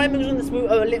 Now the timings on this route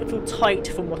are a little tight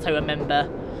from what I remember.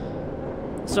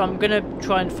 So I'm gonna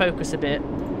try and focus a bit.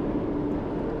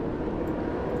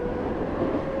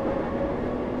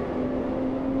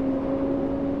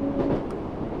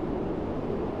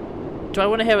 Do I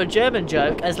want to hear a German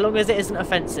joke, as long as it isn't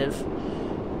offensive?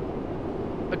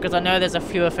 Because I know there's a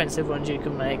few offensive ones you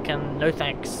can make, and no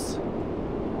thanks.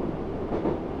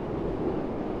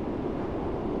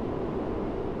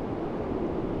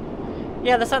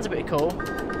 Yeah, that sounds a bit cool.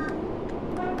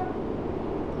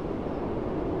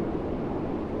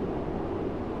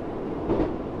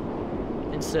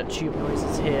 Insert tube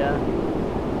noises here.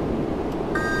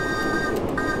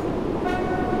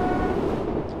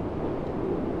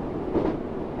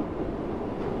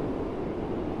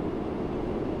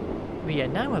 We are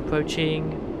now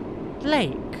approaching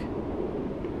Lake.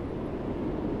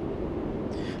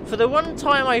 For the one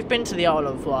time I've been to the Isle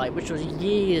of Wight, which was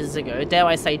years ago, dare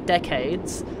I say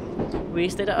decades, we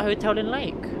stayed at a hotel in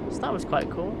Lake. So that was quite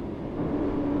cool.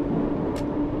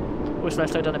 Also, I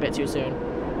slowed down a bit too soon.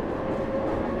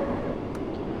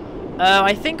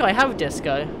 I think I have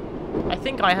disco. I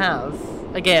think I have.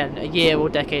 Again, a year or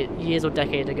decade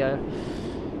ago.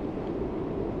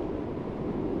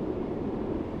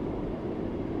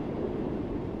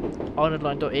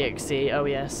 Arnoldline.exe, oh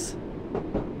yes.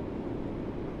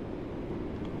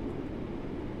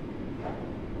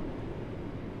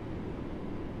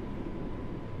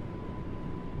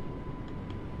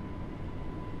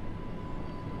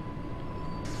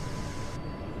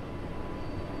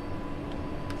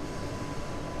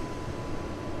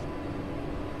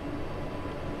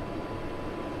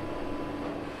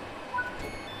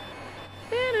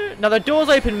 Now the doors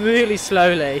open really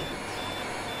slowly.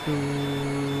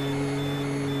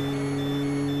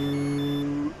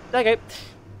 There you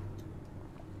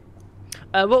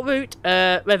go. What route?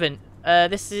 Revan.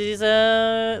 This is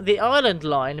the Island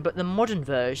Line, but the modern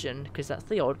version, because that's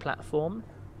the old platform.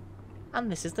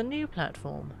 And this is the new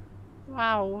platform.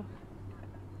 Wow.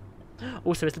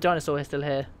 Also, is the dinosaur still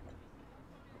here?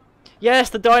 Yes,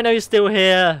 the dino's still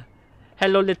here.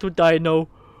 Hello, little dino.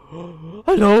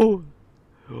 Hello.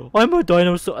 I'm a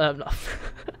dinosaur. No.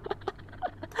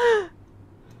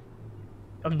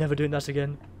 I'm never doing that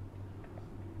again.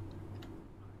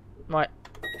 Right,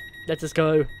 let us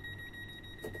go.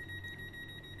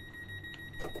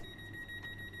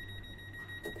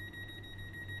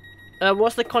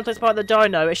 What's the context part of the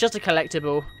dino? It's just a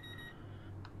collectible.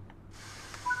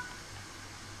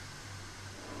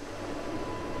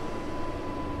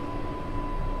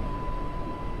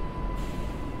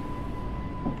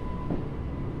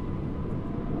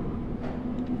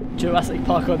 Jurassic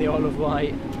Park on the Isle of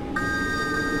Wight.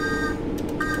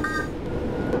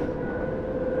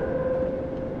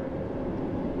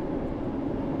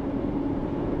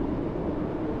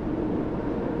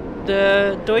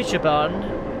 The Deutsche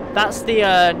Bahn. That's the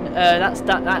that's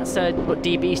what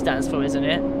DB stands for, isn't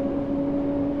it?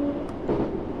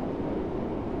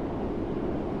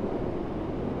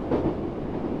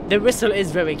 The whistle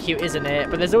is very cute, isn't it?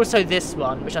 But there's also this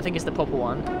one, which I think is the proper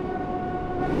one.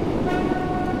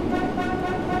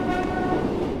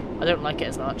 I don't like it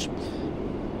as much.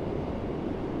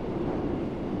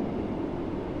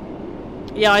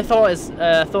 Yeah, I thought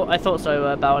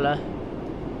so, Bowler.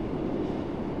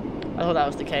 I thought that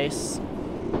was the case.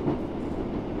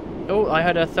 Oh, I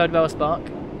heard a third bell spark.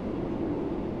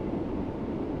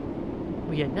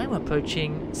 We are now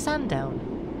approaching Sandown.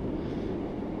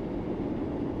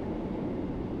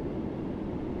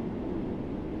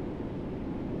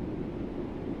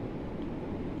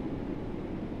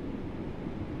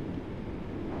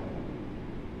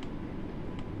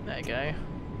 There you go.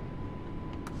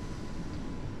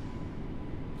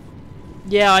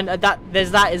 Yeah, I know that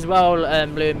there's that as well,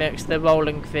 Blue Mix, the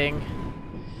rolling thing.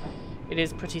 It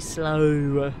is pretty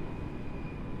slow. There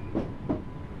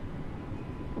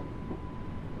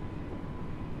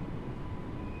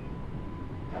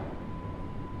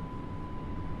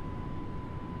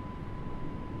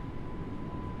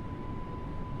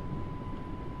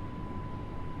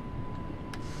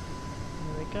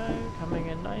we go, coming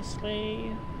in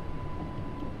nicely.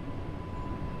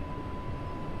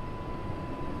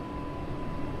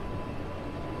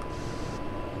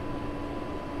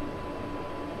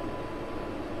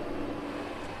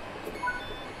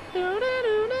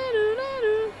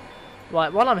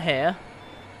 Right, while I'm here,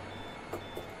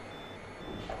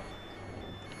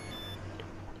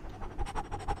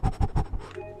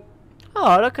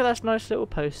 oh, look at that nice little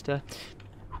poster.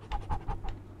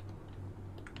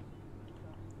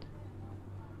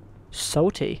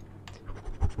 Salty.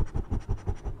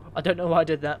 I don't know why I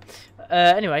did that.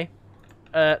 Anyway,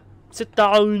 sit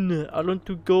down. I want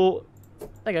to go.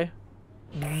 There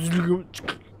you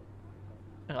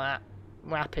go.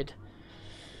 Rapid.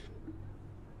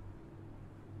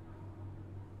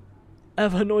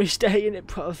 Have a nice day in it,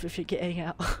 bruv, if you're getting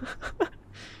out.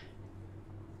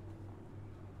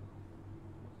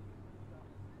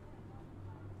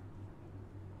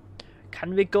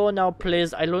 Can we go now,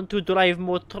 please? I want to drive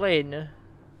more train.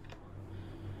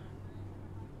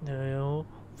 No,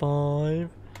 5.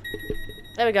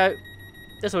 There we go.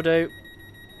 This will do.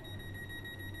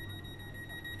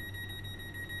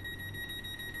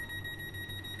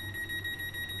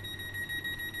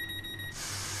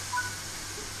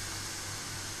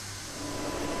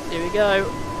 Here we go.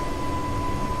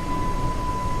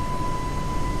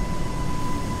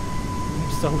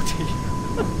 Salty.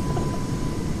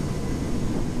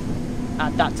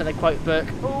 Add that to the quote book.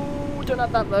 Oh, don't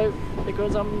add that though,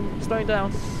 because I'm slowing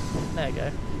down. There you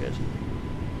go. Good.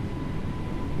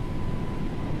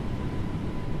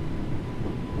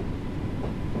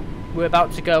 We're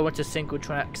about to go into single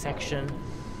track section.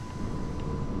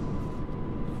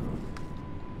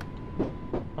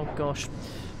 Oh gosh.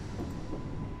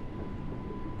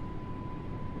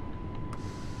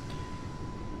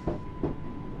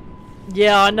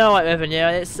 Yeah, I know, Evan.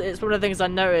 Yeah, it's one of the things I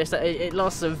noticed that it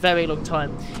lasts a very long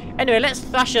time. Anyway, let's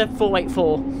thrash a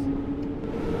 484.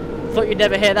 Thought you'd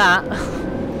never hear that.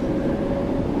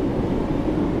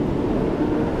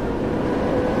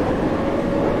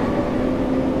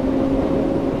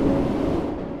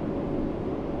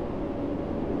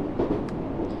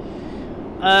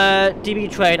 DB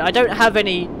train. I don't have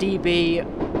any DB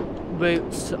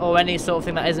routes or any sort of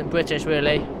thing that isn't British,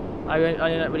 really. I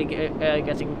don't really get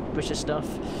getting British stuff.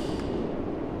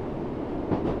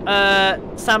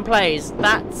 Sam Plays.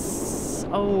 That's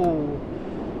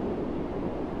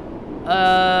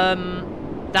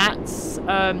that's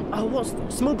oh, what's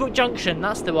Smallbrook Junction?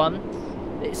 That's the one.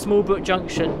 It's Smallbrook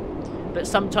Junction, but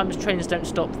sometimes trains don't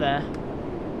stop there.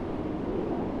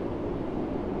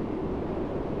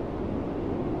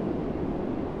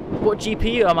 What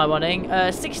GPU am I running?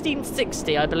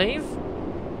 1660, I believe.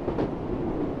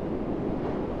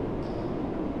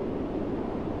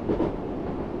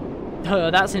 Oh,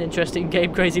 that's an interesting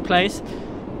game, Crazy Place.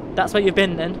 That's where you've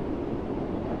been then.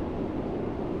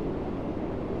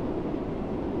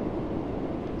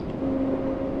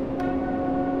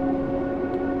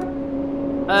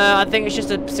 I think it's just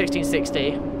a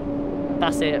 1660.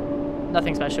 That's it.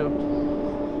 Nothing special.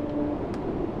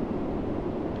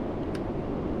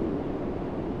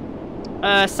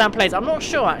 Sam Plays. I'm not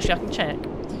sure actually. I can check.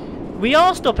 We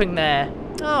are stopping there.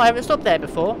 Oh, I haven't stopped there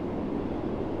before.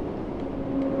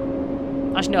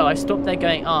 Actually, no, I stopped there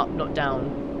going up, not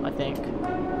down, I think.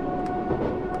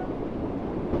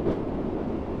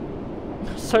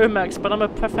 So, Max, but I'm a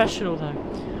professional, though.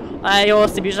 I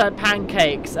also just had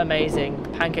pancakes. Amazing.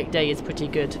 Pancake day is pretty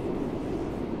good.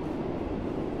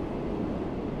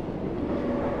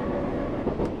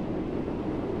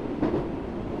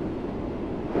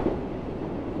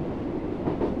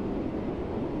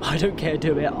 I don't care,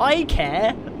 do it. I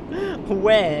care.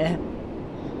 Where?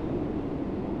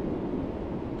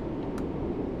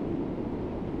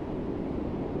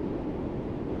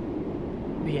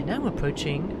 We are now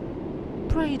approaching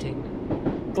Brading.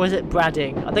 Or is it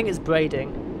Bradding? I think it's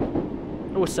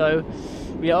Brading. Also,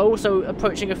 we are also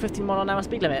approaching a 15 mph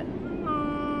speed limit.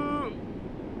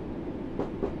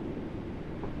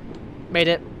 Made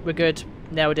it. We're good.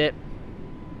 Nailed it.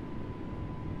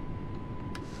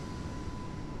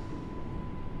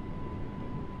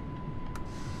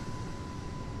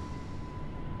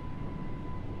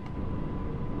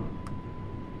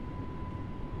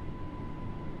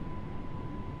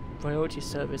 Priority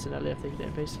service and LF thing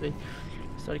there, basically.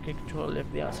 So you can control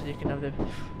lift the outside, you can have the.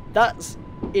 That's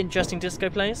interesting disco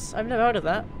place. I've never heard of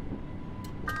that.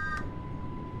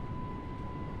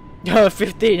 Oh,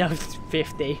 50, no,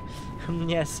 50.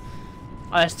 Yes.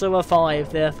 I saw a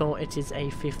 5, therefore it is a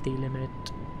 50 limit.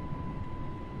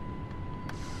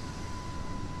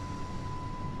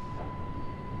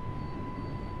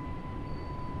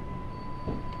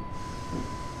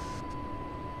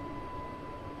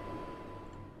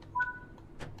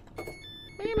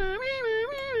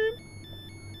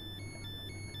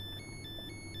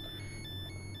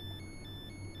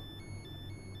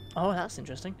 Oh, that's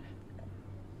interesting.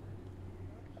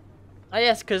 Oh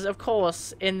yes, because of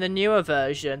course in the newer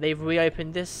version they've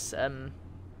reopened this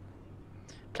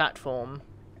platform.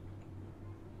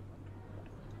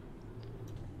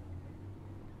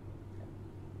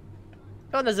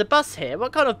 Oh, there's a bus here.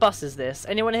 What kind of bus is this?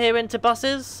 Anyone here into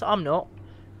buses? I'm not.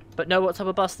 But know what type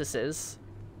of bus this is.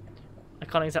 I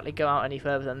can't exactly go out any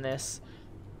further than this.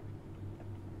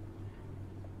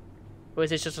 Or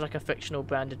is this just like a fictional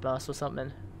branded bus or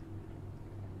something?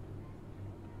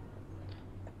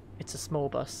 It's a small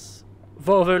bus.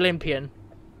 Volvo Olympian.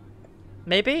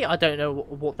 Maybe? I don't know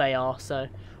what they are, so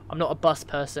I'm not a bus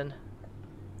person.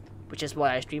 Which is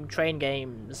why I stream train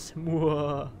games.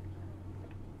 Whoa.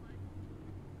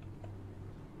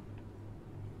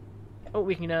 Oh,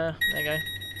 we can, there you go.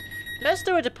 Let's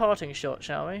do a departing shot,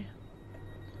 shall we?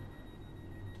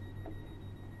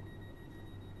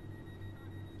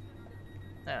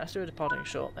 Yeah, let's do a departing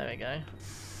shot. There we go.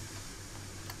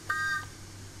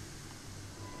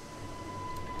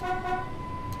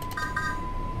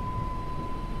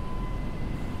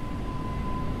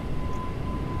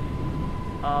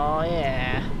 Oh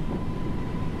yeah.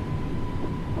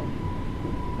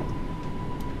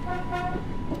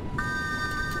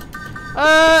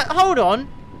 Hold on.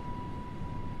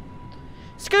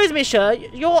 Excuse me, sir.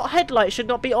 Your headlight should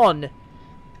not be on.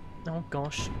 Oh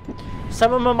gosh.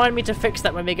 Someone remind me to fix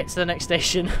that when we get to the next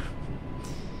station.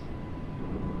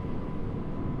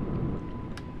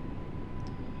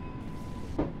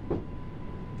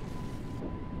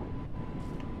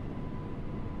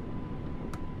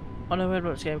 On a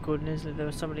Roblox game called Nizzly, there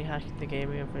was somebody hacking the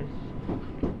game.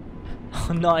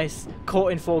 Oh, nice.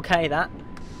 Caught in 4K, that.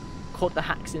 Caught the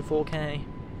hacks in 4K.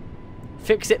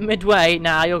 Fix it midway.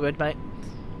 Nah, you're good, mate.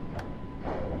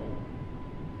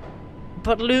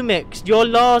 But Lumix, your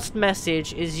last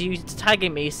message is you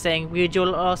tagging me saying, read your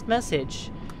last message.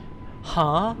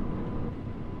 Huh?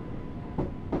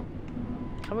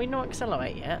 Can we not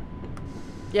accelerate yet?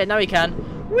 Yeah, now we can.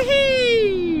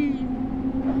 Whee!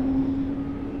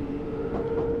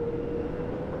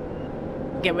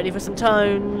 Get ready for some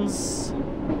tones.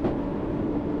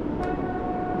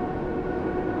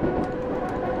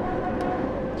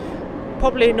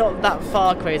 Probably not that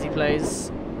far, Crazy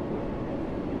Plays.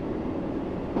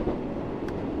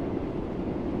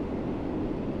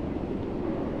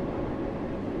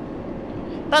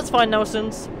 That's fine,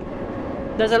 Nelsons.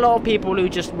 There's a lot of people who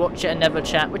just watch it and never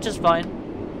chat, which is fine.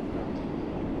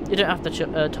 You don't have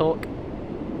to talk.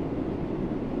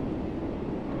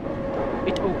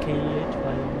 It's okay, it's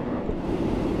fine.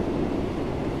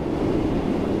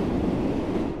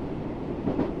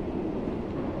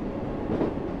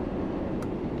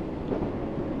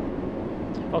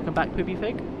 Welcome back, Poopy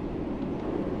Pig.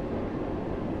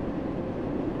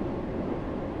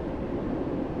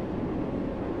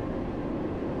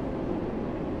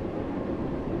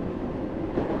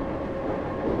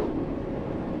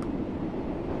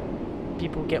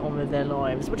 People get on with their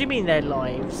lives. What do you mean their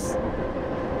lives?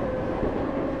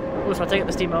 Also, I take it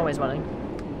the steam always running.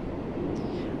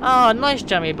 Ah, nice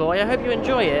Jammy boy. I hope you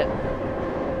enjoy it.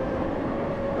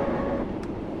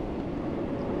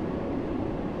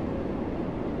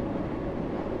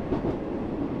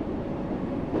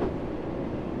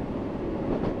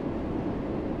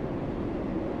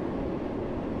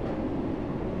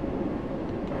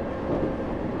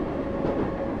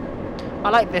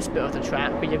 like this bit of the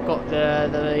track where you've got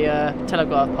the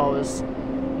telegraph poles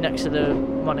next to the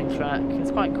running track.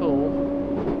 It's quite cool.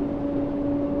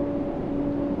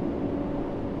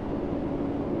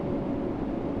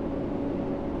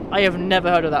 I have never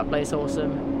heard of that place.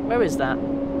 Awesome. Where is that?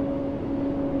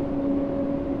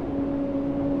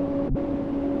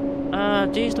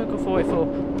 Geez, local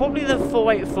 484. Probably the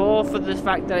 484 for the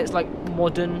fact that it's like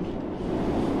modern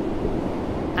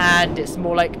and it's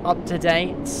more like up to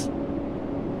date.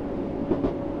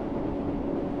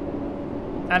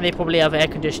 And they probably have air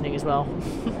conditioning as well.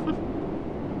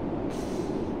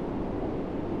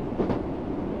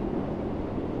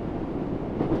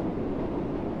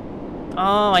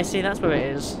 Oh, I see, that's where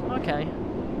it is. Okay.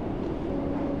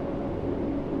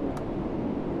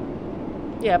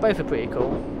 Yeah, both are pretty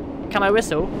cool. Can I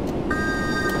whistle?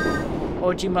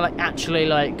 Or do you mean like actually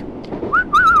like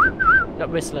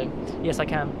whistling? Yes, I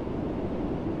can.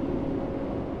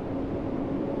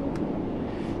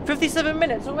 57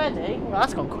 minutes already? Well,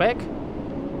 that's gone quick.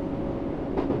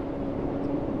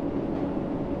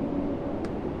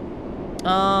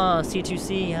 Ah,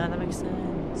 C2C, yeah, that makes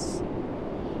sense.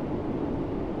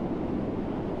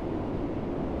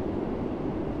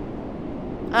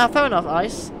 Ah, fair enough,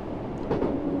 Ice.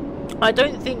 I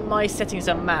don't think my settings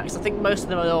are max. I think most of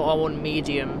them are on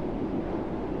medium.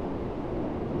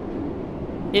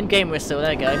 In-game whistle,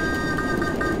 there you go.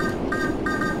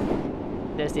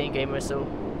 There's the in-game whistle.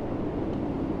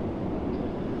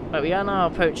 Right, we are now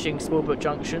approaching Smallbrook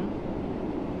Junction.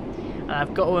 And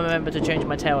I've got to remember to change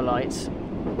my tail light.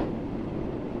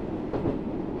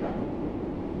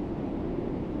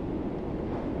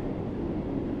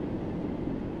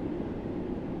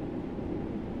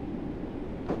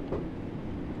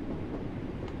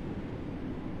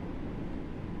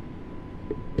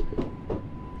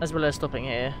 As well as stopping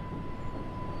here.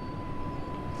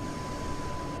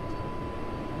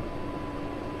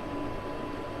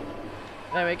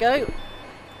 There we go.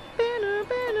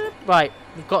 Right,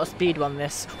 we've got to speed run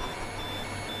this.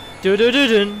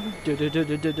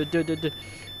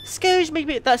 Excuse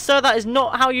me, sir, that is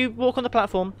not how you walk on the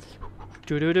platform.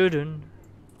 Get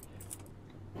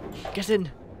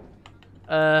in.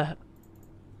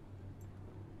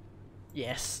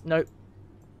 Yes. No.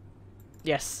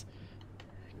 Yes.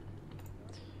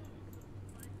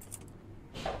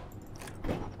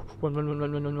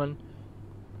 Run.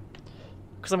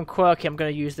 Because I'm quirky, I'm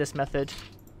going to use this method.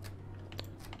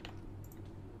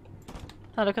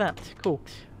 Oh, look at that. Cool.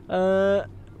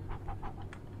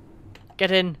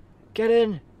 Get in. Get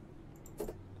in.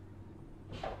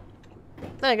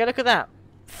 There you go, look at that.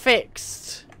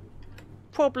 Fixed.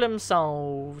 Problem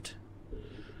solved.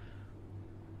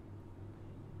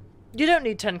 You don't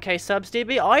need 10k subs,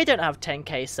 DB. I don't have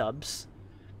 10k subs.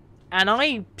 And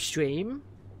I stream.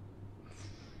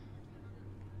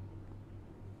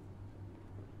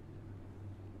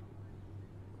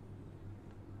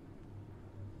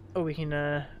 Oh, we can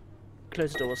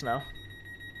close the doors now.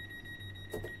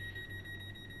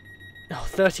 Oh,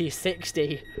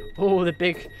 3060. Oh, the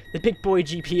big boy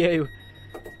GPU.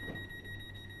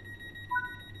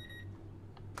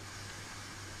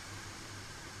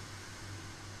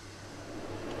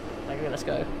 Okay, let's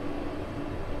go.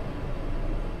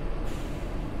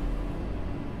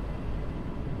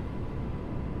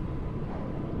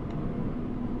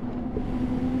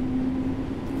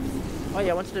 Oh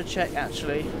yeah, I wanted to check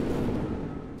actually.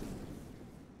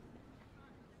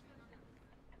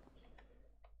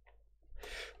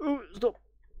 Ooh, stop.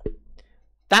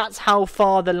 That's how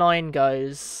far the line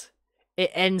goes. It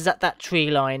ends at that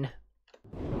tree line.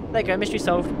 There you go, mystery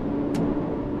solved.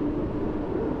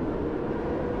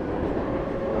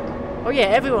 Oh yeah,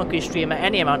 everyone can stream at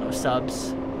any amount of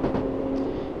subs.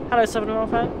 Hello, Southern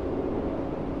fan.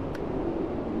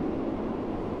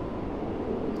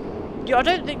 Yeah, I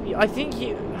don't think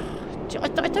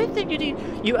you need.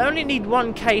 You only need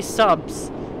 1k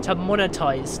subs to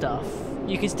monetize stuff.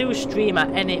 You can still stream at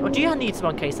any. Or do you need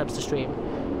 1k subs to stream?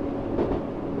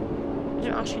 I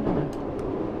don't actually know.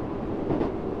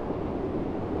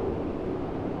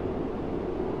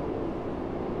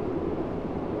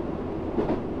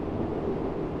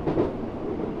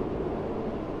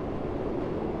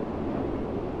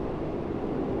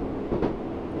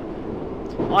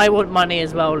 I want money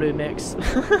as well, Lumix.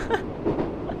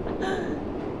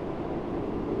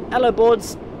 Hello,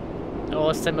 boards.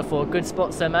 Oh, semaphore. Good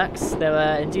spot, Sir Max. There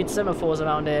are indeed semaphores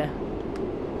around here.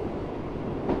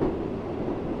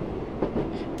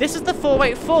 This is the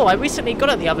 484. I recently got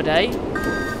it the other day.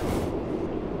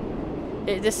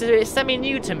 It's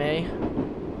semi-new to me.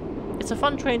 It's a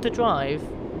fun train to drive.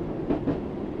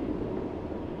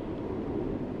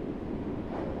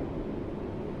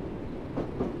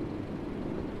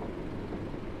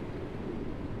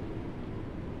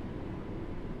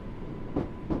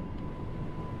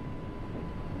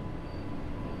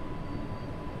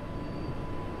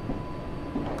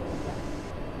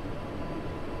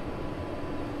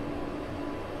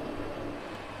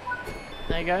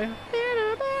 There you go.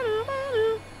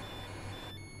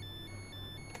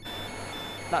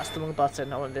 That's the wrong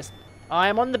button. I want this. I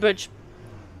am on the bridge.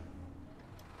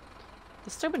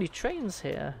 There's so many trains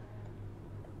here.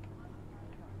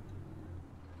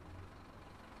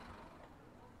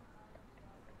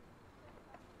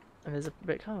 And there's a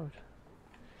bit cold.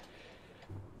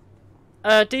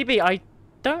 DB, I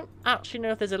don't actually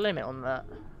know if there's a limit on that.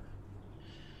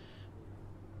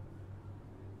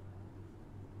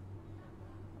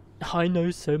 I know,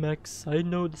 Somax. I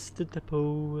know this is the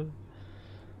depot.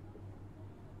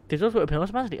 The doors will open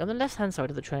automatically on the left-hand side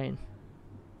of the train.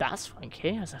 That's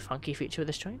funky. That's a funky feature of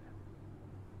this train.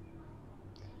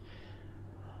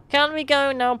 Can we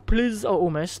go now, please? Oh,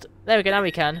 almost. There we go. Now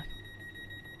we can.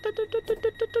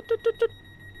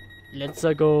 Let's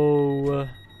go.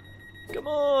 Come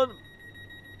on.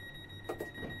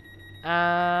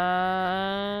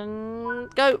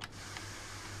 And go.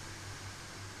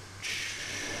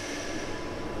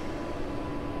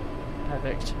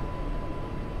 Perfect.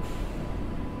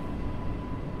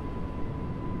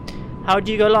 How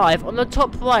do you go live? On the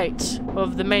top right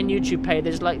of the main YouTube page,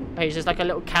 there's like a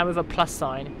little camera with a plus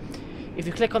sign. If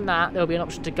you click on that, there'll be an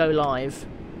option to go live.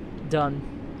 Done.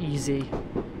 Easy.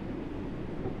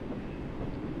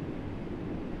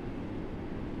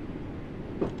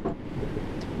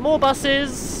 More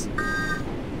buses.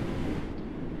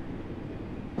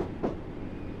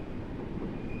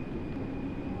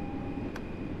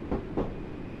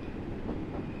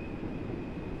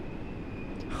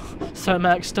 So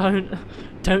Max, don't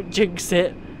jinx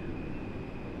it.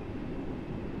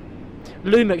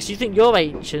 Lumix, you think you're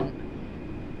ancient?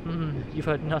 You've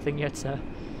heard nothing yet, sir.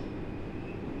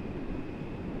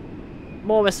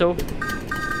 More whistle.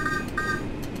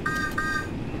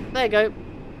 There you go.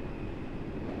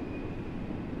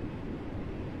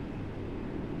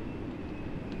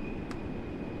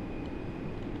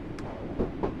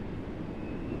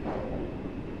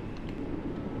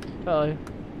 Uh-oh.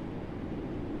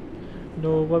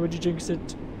 No, why would you jinx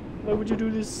it? Why would you do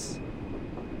this?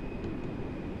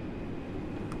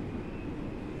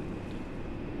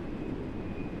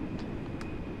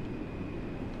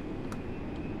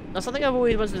 That's something I've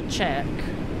always wanted to check.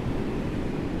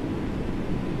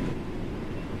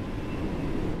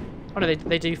 Oh no,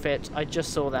 they do fit. I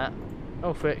just saw that.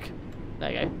 Oh frick.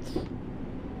 There you go.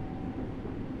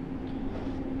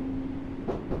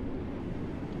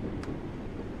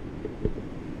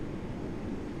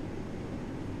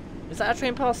 Is that a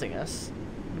train passing us?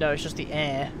 No, it's just the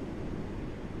air.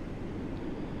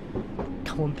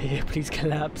 Come on, Pier, please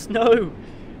collapse. No!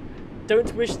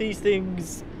 Don't wish these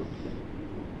things.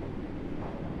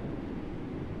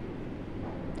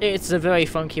 It's a very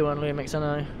funky one, Lumix, I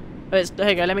know. Here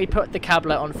you go, let me put the cab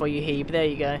light on for you, Heeb. There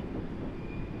you go.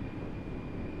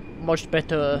 Much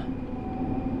better.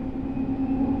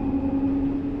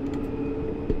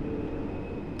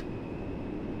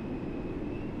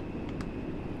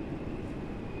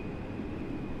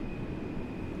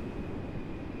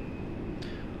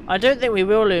 I don't think we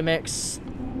will, Lumix.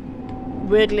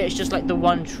 Weirdly, it's just like the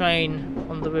one train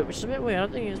on the route, which is a bit weird. I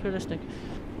don't think it's realistic.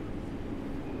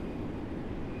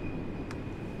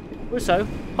 Also,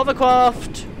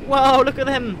 hovercraft! Wow, look at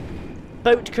them!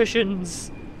 Boat cushions!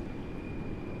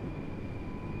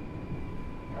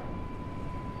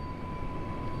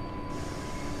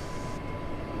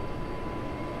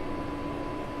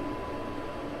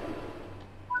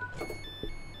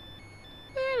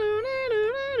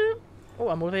 Oh,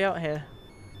 I'm all the way out here.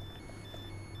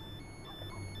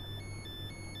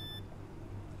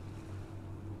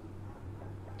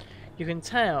 You can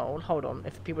tell, hold on,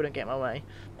 if people don't get in my way.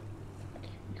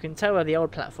 You can tell where the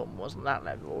old platform was on that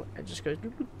level. It just goes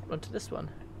onto this one.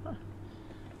 Huh.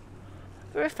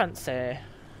 Very fancy.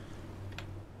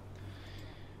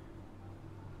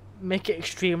 Make it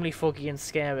extremely foggy and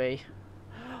scary.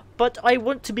 But I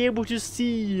want to be able to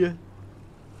see.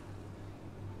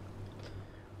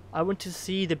 I want to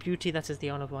see the beauty that is the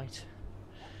Isle of Wight.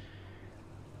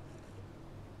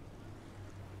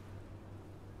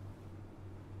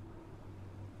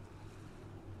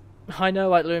 I know,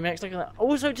 like Lumix, look at that.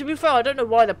 Also, to be fair, I don't know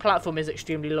why the platform is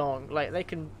extremely long. Like, they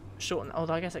can shorten.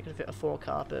 Although I guess it could fit a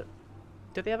 4-car, but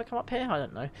did they ever come up here? I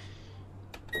don't know.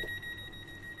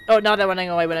 Oh, now they're running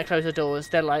away when I close the doors.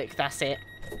 They're like, that's it.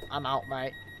 I'm out,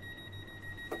 mate.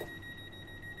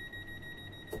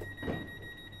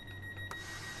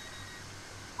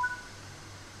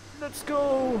 Let's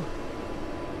go!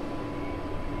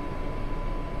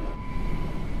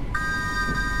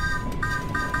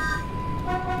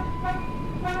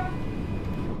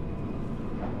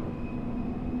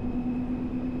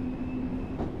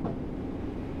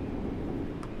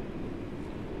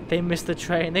 They missed the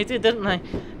train. They did, didn't they?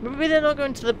 Maybe they're not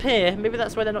going to the pier. Maybe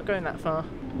that's why they're not going that far.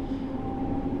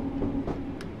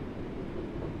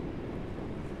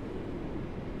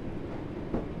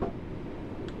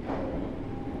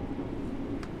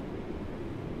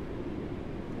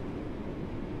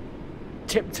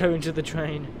 Tiptoe into the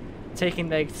train, taking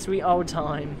their sweet old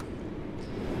time.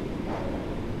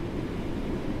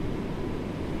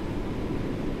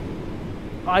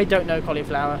 I don't know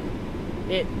cauliflower.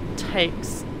 It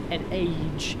takes an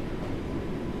age.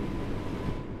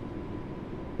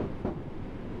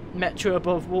 Metro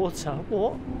above water.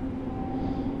 What?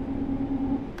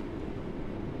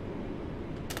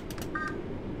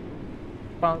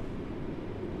 Bunk.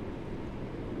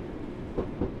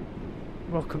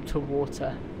 Welcome to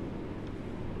water.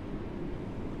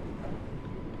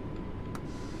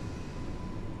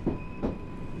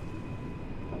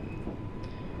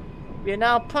 We are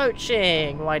now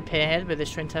approaching Wide Pierhead where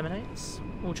this train terminates.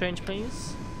 All trains,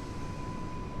 please.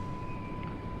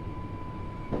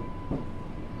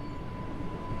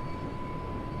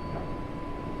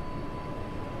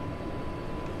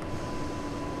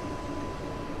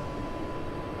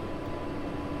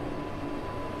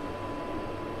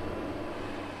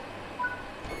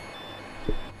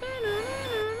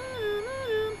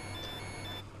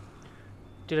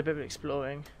 Did a bit of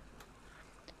exploring.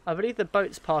 I believe the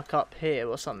boats park up here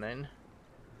or something.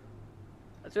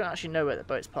 I don't actually know where the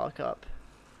boats park up.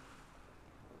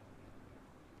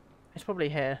 It's probably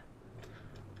here.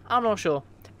 I'm not sure.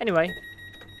 Anyway.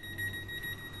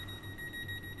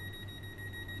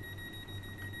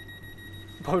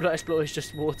 Why would I explore is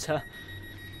just water?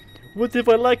 What if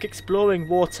I like exploring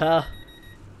water?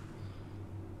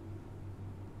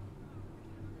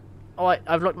 Alright,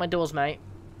 I've locked my doors, mate.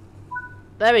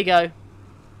 There we go.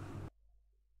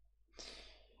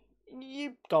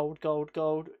 You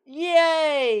gold.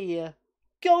 Yay!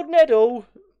 Gold medal.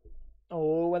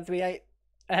 Oh, 138.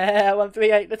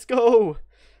 138. Let's go.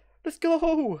 Let's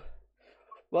go.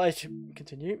 Right,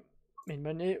 continue. Main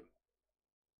menu.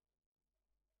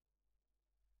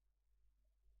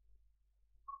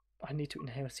 I need to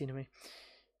inhale scenery.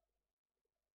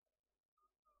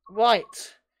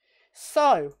 Right.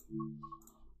 So,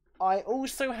 I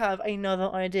also have another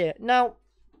idea. Now,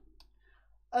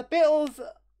 a bit of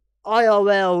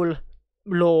IRL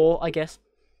law, I guess.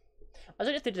 I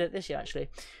don't know if they did it this year, actually.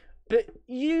 But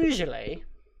usually,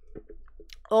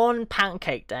 on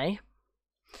Pancake Day,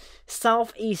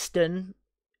 Southeastern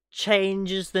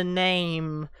changes the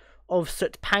name of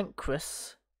St.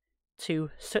 Pancras to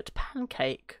St.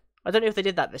 Pancake. I don't know if they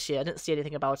did that this year. I didn't see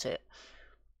anything about it.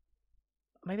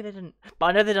 Maybe they didn't. But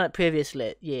I know they've done it previous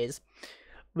years,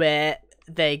 where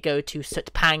they go to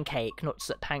St. Pancake, not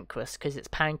St. Pancras, because it's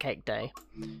Pancake Day.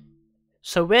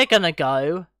 So we're gonna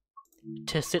go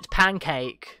to St.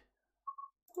 Pancake.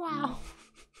 Wow.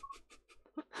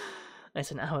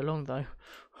 It's an hour long though.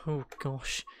 Oh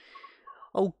gosh.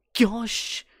 Oh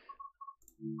gosh.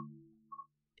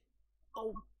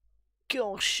 Oh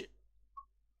gosh.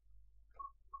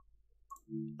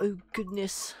 Oh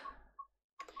goodness.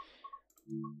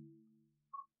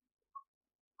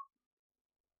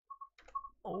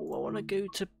 Oh, I want to go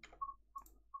to...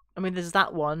 I mean, there's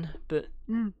that one, but...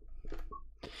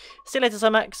 See you later,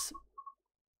 Cymax.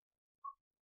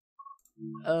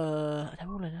 They're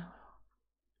all in now.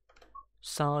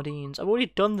 Sardines. I've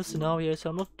already done the scenario,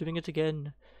 so I'm not doing it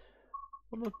again.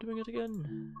 I'm not doing it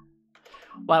again.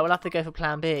 Right, we'll have to go for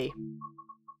plan B.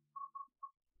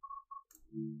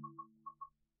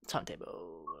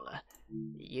 Timetable.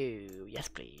 You, yes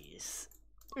please.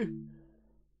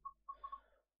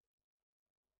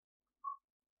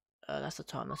 That's the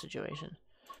time, that's the duration.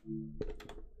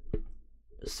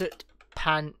 St.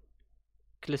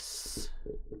 Pancras.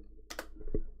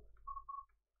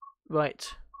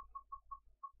 Right.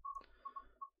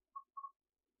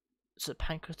 St.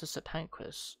 Pancras to St.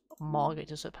 Pancras. Margate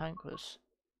to St. Pancras.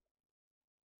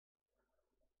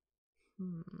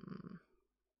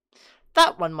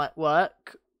 That one might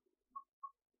work.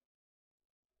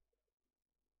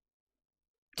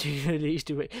 Please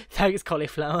do it. Thanks,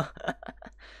 cauliflower.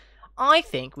 I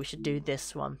think we should do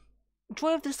this one.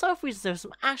 Drove the South Reserve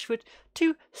from Ashford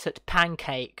to St.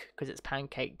 Pancake, because it's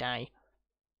Pancake Day.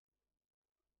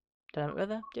 Did I make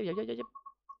there? Yep.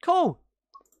 Cool.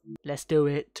 Let's do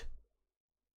it.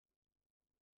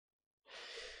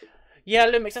 Yeah,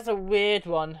 Lumix, that's a weird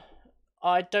one.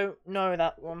 I don't know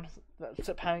that one. That's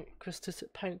St. Pancras to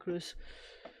St. Pancras.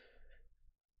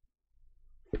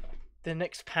 The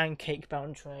next pancake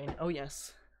bound train. Oh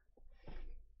yes.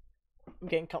 I'm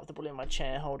getting comfortable in my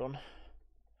chair. Hold on.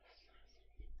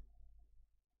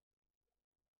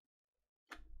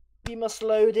 We must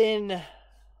load in the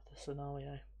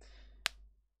scenario.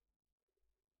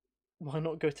 Why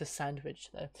not go to sandwich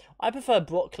though? I prefer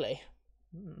broccoli.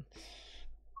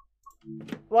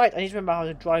 Right, I need to remember how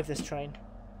to drive this train.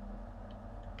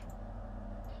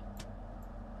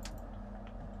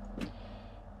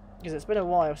 Because it's been a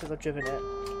while since I've driven it.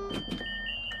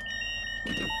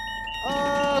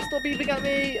 Ah, stop beeping at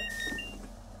me!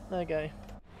 There we go.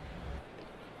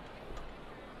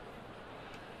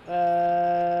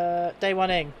 Day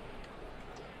one-ing.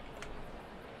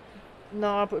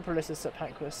 No, I'll put Prolisis at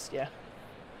Pancras, yeah.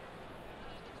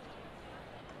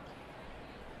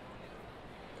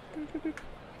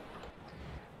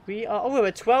 We are... Oh, we're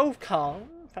at 12 car.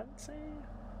 Fancy.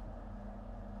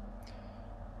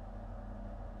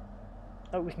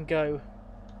 Oh, we can go.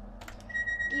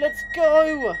 Let's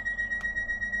go!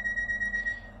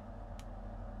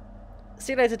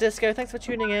 See you later, Disco. Thanks for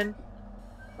tuning in.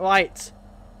 Right.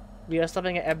 We are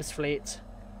stopping at Ebbsfleet.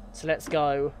 So let's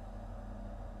go.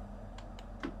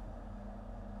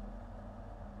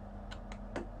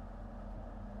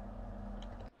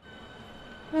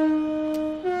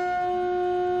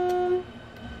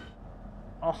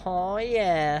 Oh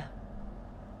yeah.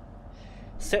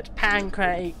 Sit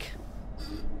pancake.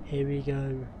 Here we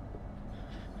go.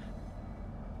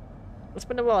 It's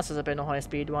been a while since I've been a high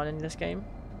speed one in this game,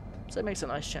 so it makes a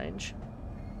nice change.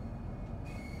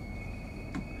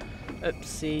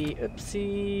 Oopsie,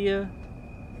 oopsie.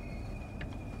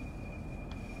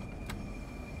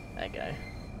 There you go.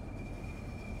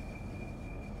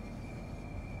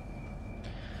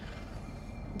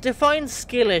 Define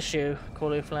skill issue,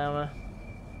 cauliflower.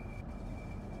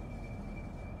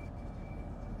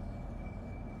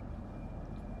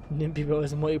 Nimbie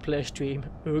Rose multiplayer stream.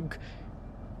 Ugh.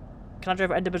 Can I drive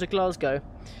Enderbird to Glasgow?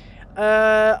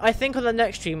 I think on the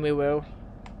next stream we will.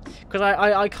 Because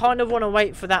I kind of want to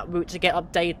wait for that route to get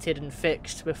updated and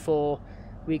fixed before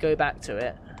we go back to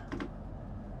it.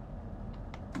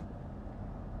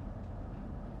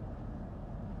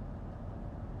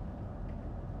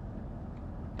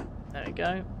 There we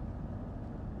go.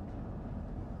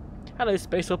 Hello,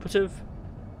 Space Operative.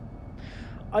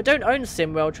 I don't own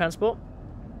SimWorld Transport.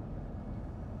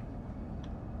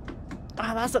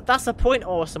 Ah, that's a point,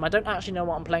 awesome. I don't actually know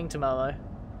what I'm playing tomorrow.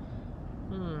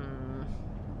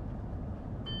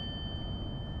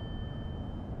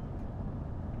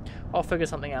 I'll figure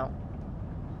something out.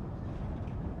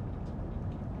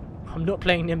 I'm not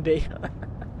playing NIMBY.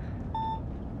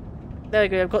 There we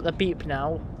go, I've got the beep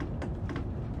now.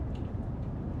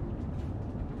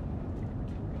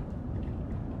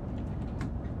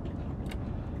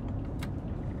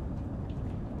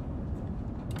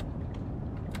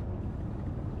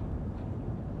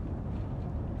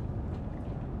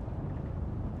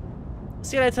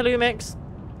 See you later, Lumix.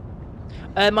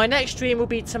 My next stream will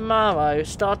be tomorrow,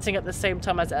 starting at the same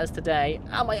time as it is today.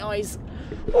 Ow, my eyes.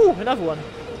 Oh, another one.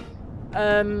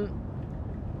 And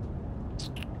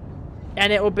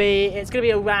it's going to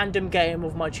be a random game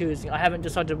of my choosing. I haven't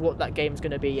decided what that game's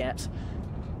going to be yet.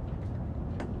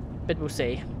 But we'll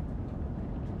see.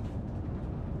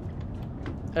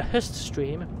 A Hust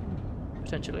stream,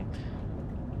 potentially.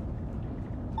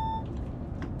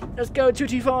 Let's go,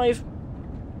 225.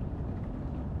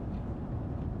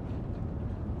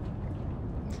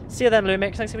 See you then,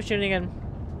 Lumix. Thanks for tuning in.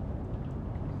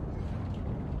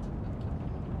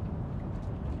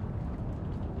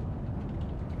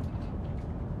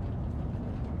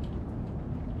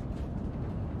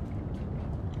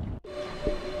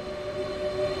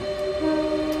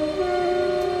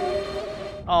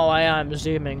 Oh, I am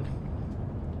zooming.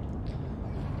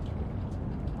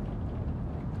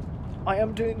 I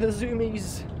am doing the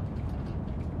zoomies.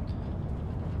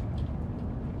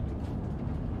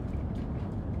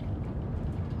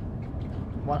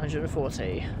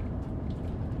 $140.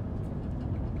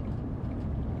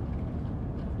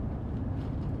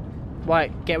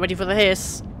 Right, get ready for the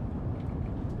hiss.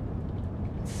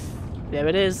 There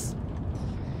it is.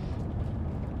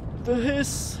 The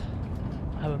hiss.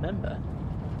 I remember.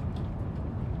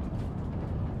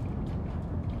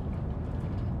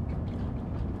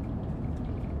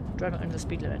 Driving under the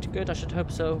speed limit. Good, I should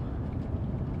hope so.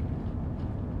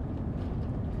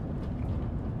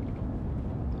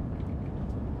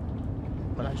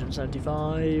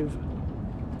 $175.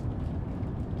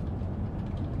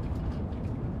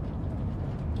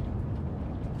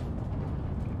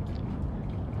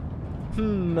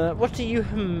 What are you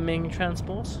humming,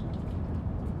 Transport?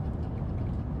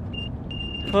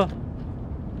 Oh,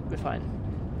 we're fine.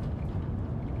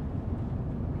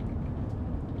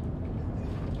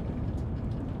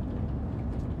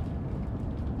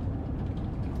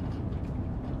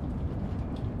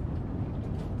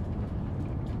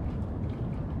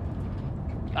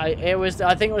 I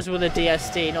think it was with the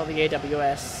DSD, not the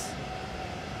AWS.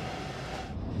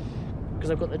 Because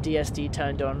I've got the DSD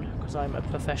turned on, because I'm a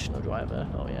professional driver.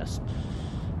 Oh yes.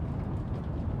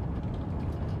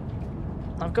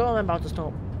 I've got to remember how to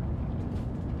stop.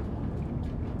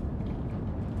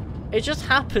 It just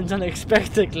happens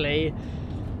unexpectedly.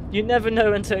 You never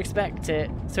know when to expect it.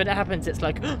 So when it happens, it's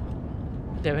like,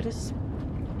 there it is.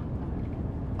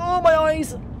 Oh, my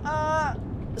eyes! Ah,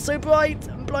 so bright!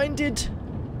 I'm blinded.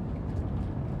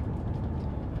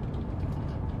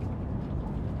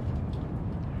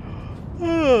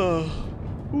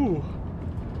 Ooh.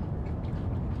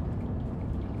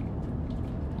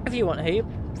 If you want, Heap,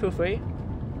 feel free.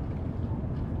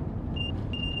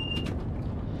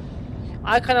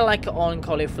 I kind of like it on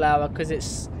Cauliflower because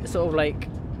it's sort of like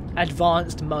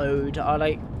advanced mode. I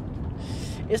like.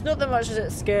 It's not that much as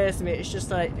it scares me. It's just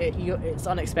like it's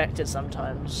unexpected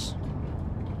sometimes.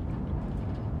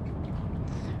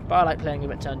 But I like playing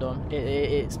with it turned on.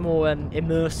 It's more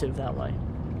immersive that way.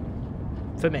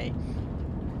 For me.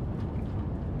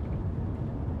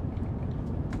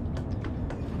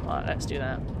 Alright, let's do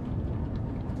that.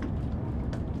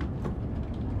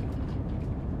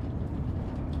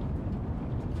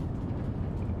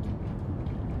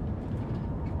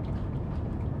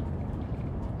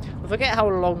 I forget how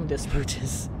long this route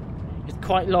is. It's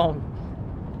quite long.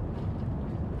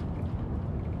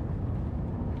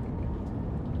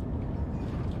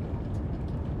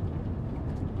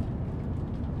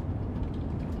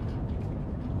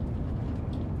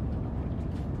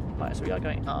 Right, so we are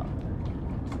going up.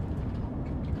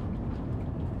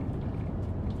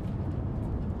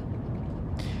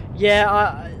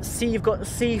 Yeah, see, you've got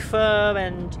CFR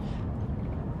and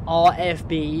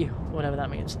RFB, whatever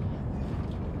that means.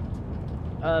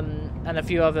 And a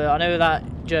few other. I know that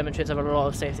German trains have a lot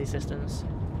of safety systems.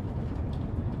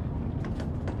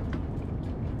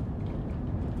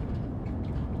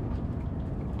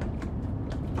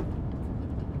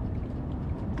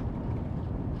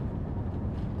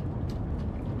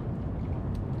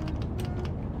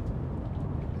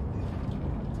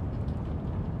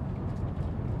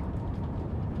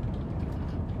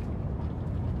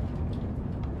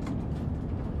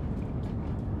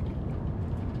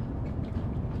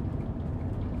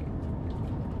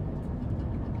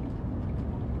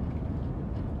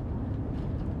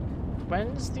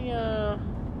 When's the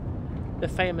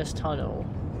famous tunnel?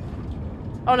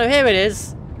 Oh no, here it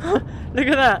is! Look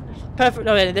at that! Perfect.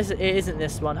 No, it isn't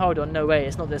this one. Hold on, no way,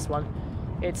 it's not this one.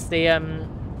 It's the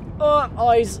oh,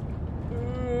 eyes.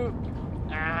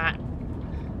 Ah.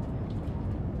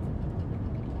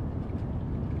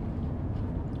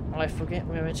 I forget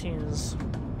where it is.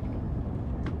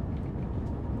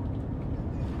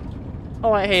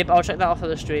 Alright, here, but I'll check that after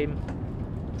the stream.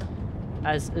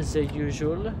 As the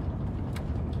usual.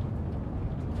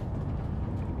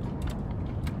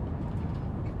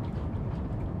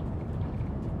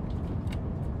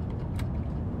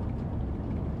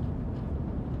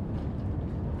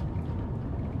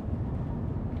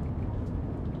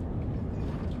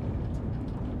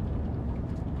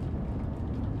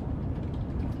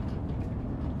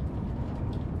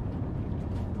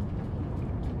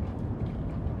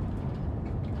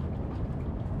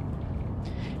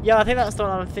 Yeah, I think that's the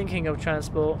one I'm thinking of,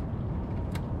 transport.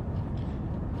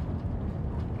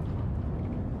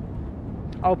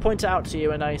 I'll point it out to you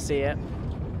when I see it.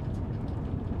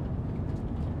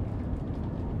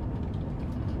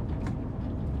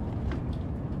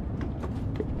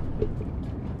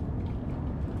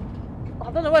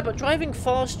 I don't know why, but driving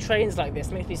fast trains like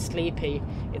this makes me sleepy.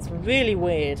 It's really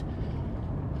weird.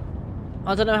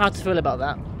 I don't know how to feel about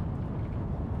that.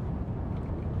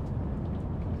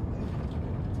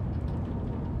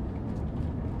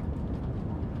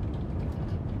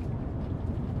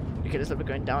 Okay, this level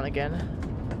going down again.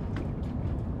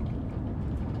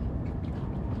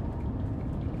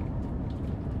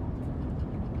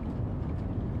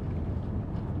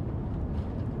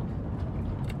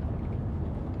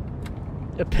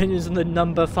 Opinions on the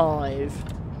number 5.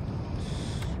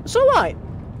 It's alright.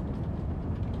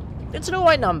 It's an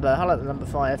alright number. I like the number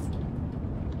 5.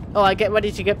 Alright, get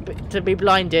ready to be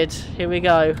blinded. Here we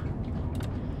go.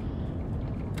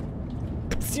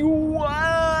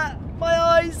 My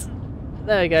eyes!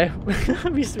 There we go.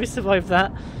 we survived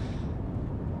that.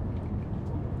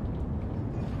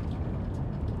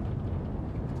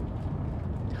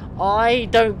 I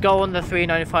don't go on the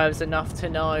 395s enough to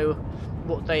know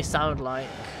what they sound like.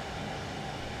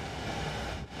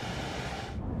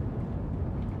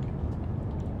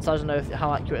 So I don't know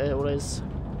how accurate it all is.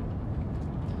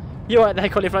 You're right there,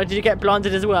 Cauliflower. Did you get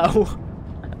blinded as well?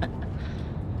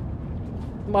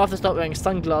 Might have to start wearing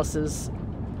sunglasses.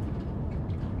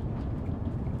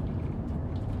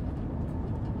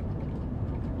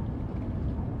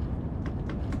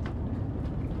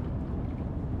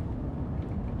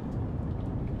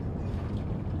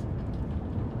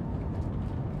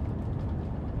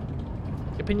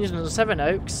 Opinions on the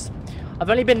Sevenoaks. I've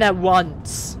only been there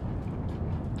once,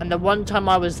 and the one time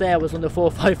I was there was on the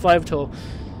 455 tour.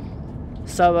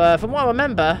 So from what I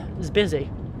remember, it was busy.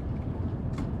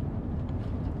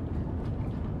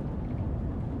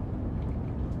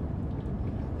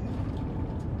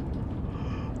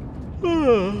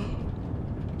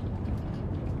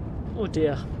 Oh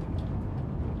dear.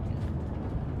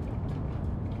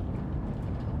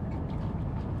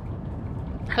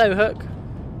 Hello, Hook.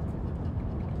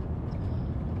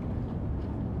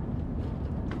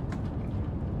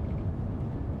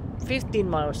 $15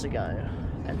 miles to go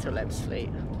until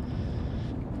Ebbsfleet.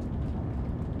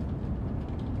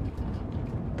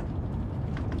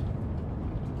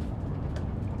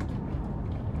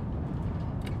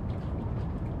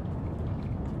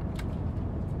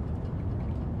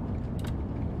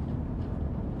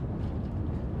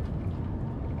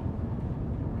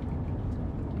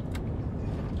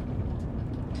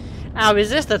 Oh, is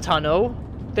this the tunnel?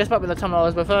 This might be the tunnel I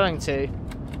was referring to.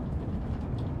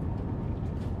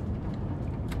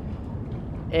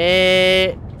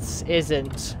 It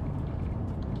isn't.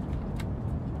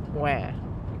 Where?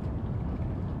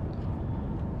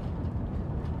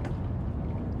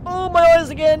 Oh, my eyes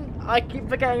again! I keep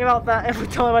forgetting about that every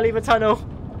time I leave a tunnel.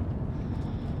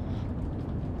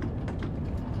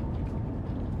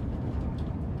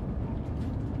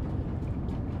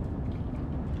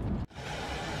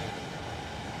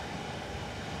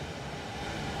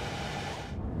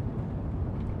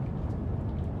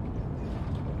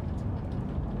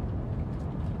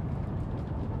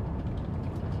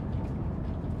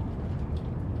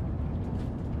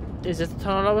 Is this the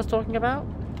tunnel I was talking about?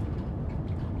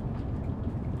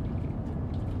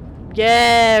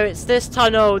 Yeah, it's this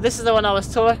tunnel. This is the one I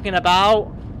was talking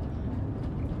about.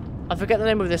 I forget the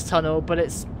name of this tunnel, but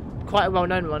it's quite a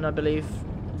well-known one, I believe,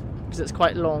 because it's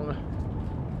quite long.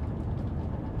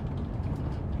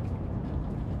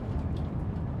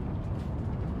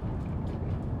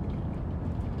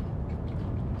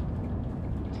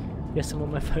 Yes, I'm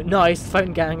on my phone. Nice,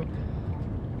 phone gang.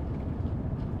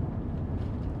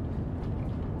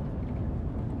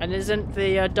 And isn't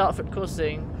the Dartford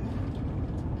Crossing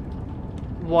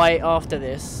right after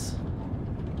this?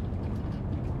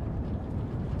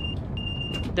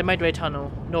 The Medway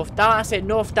Tunnel. That's it,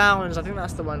 North Downs. I think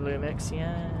that's the one, Lumix.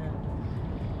 Yeah.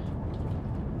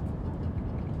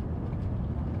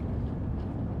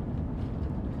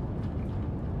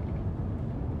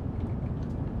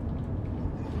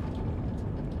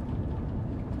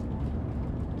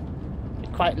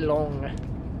 It's quite long.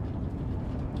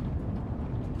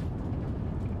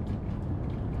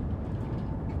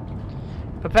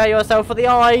 Prepare yourself for the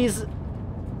eyes.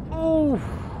 Ooh.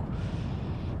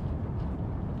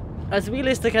 As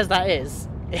realistic as that is,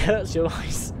 it hurts your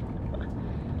eyes.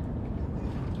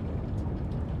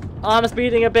 I'm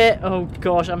speeding a bit. Oh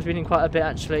gosh, I'm speeding quite a bit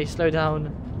actually. Slow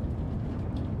down.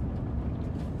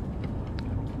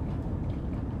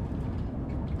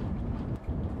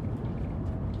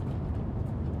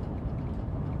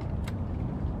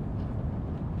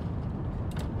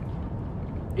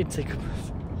 It's a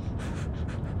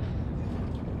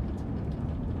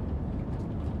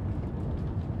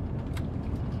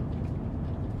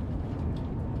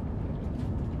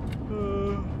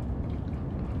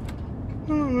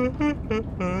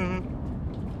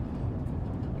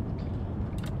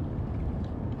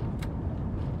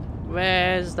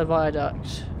Where's the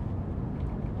viaduct?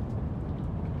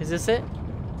 Is this it?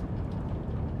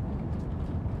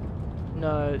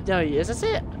 No, is this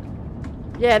it?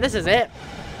 Yeah, this is it.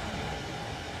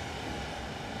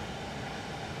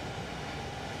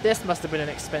 This must have been an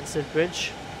expensive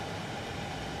bridge.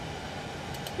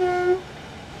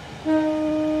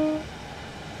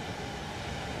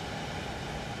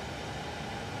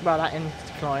 Wow, that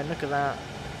incline, look at that.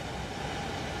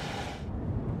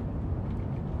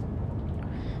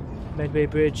 Medway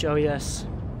Bridge, oh yes.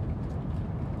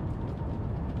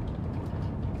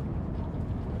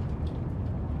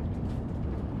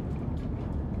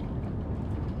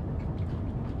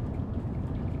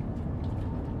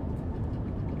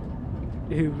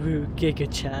 Ooh, Giga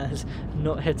Chaz,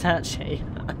 not Hitachi.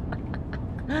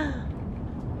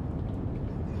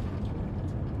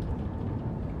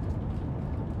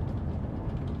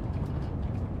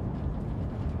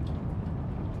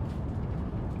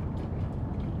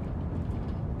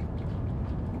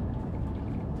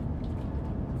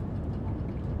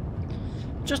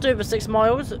 Just over 6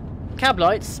 miles. Cab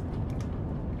lights.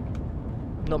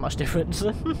 Not much difference.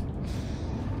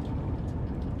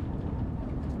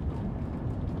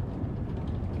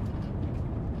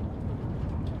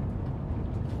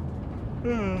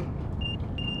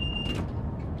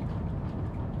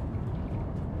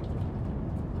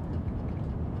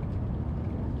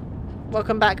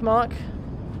 Welcome back, Mark.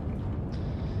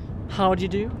 How do you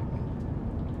do?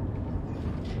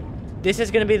 This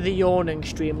is going to be the yawning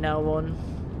stream now on.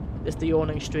 It's the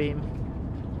yawning stream.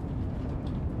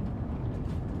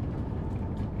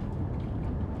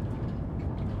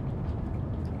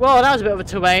 Whoa, that was a bit of a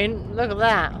terrain. Look at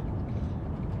that.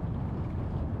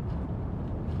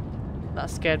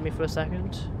 That scared me for a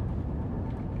second.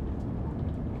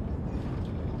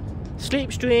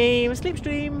 Sleep stream, sleep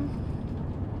stream.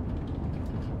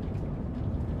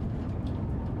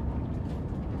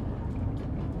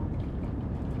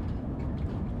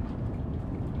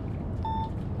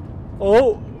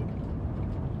 Oh!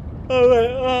 Oh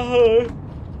wait, oh,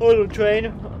 hold on,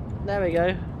 train. There we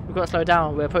go. We've got to slow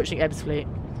down. We're approaching Ebbsfleet.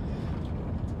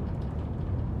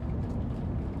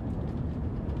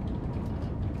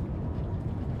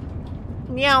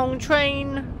 Meow,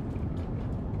 train.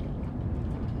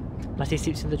 Matty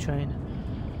sleeps in the train.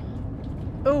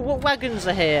 Oh, what wagons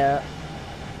are here?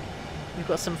 We've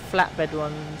got some flatbed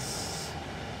ones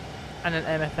and an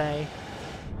MFA.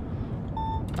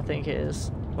 I think it is.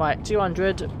 Right,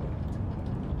 200.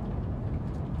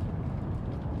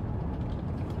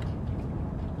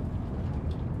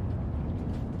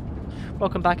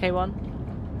 Welcome back, A1.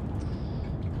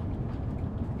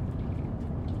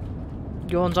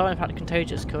 Yawns are in fact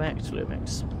contagious, correct,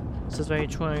 Lumix. This is very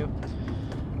true.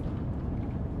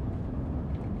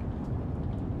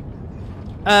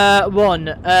 One.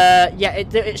 Yeah,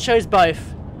 it shows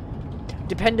both.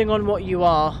 Depending on what you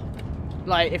are.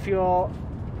 Like, if you're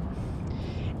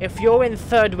in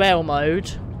third rail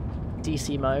mode,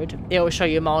 DC mode, it will show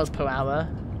you miles per hour.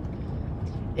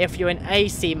 If you're in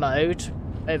AC mode,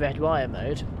 overhead wire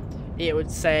mode, it would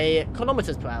say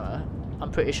kilometers per hour.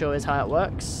 I'm pretty sure is how it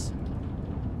works.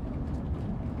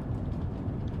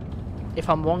 If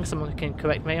I'm wrong, someone can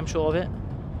correct me, I'm sure of it.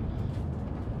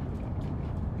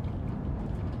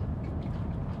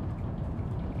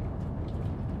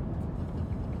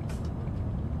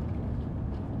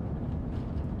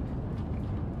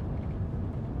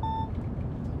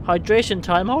 Hydration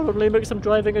time. Hold on, Lumix, I'm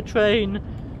driving a train.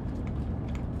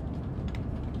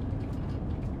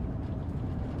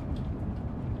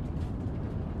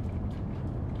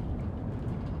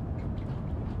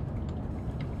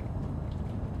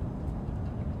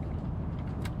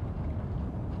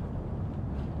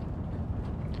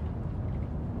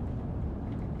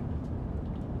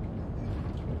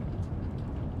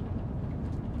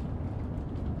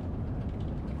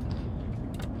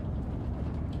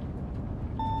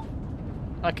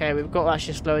 Okay, we've got to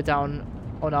actually slow it down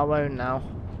on our own now.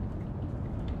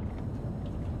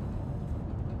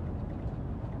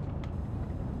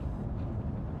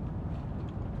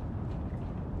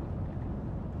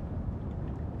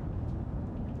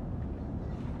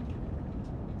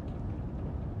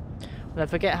 And I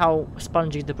forget how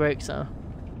spongy the brakes are.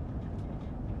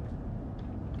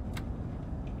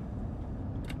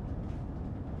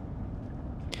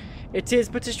 It is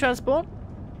British Transport.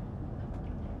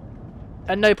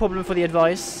 And no problem for the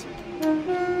advice.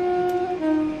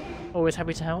 Always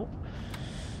happy to help.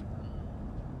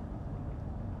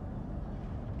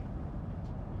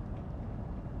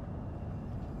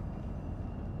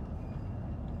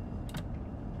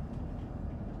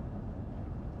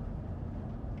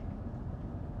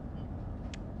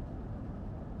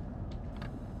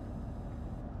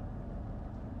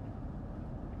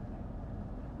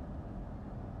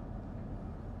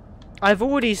 I've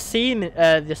already seen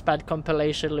this bad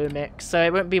compilation, Lumix, so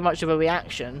it won't be much of a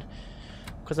reaction,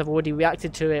 because I've already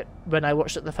reacted to it when I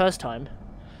watched it the first time.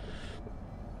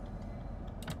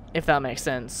 If that makes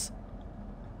sense.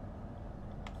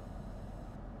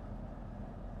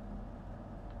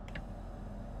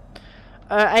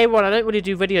 A1, I don't really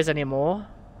do videos anymore.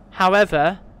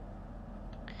 However,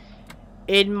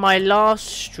 in my last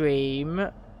stream,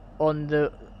 on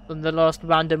the last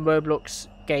random Roblox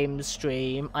games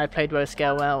stream, I played Road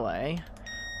Scale Railway.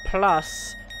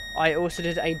 Plus, I also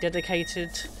did a dedicated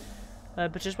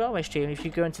British Railway stream. If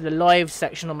you go into the live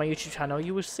section on my YouTube channel,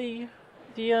 you will see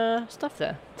the stuff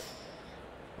there.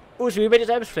 Also, we made it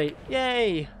to Ebbsfleet.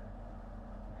 Yay!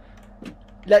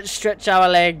 Let's stretch our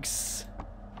legs.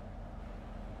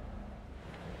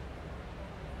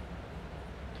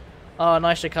 Oh,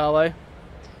 nice, Chicago.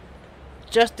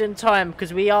 Just in time,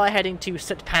 because we are heading to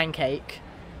Soot Pancake.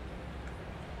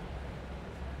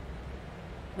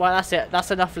 Well, that's it.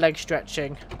 That's enough leg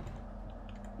stretching.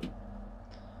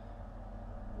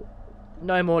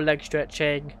 No more leg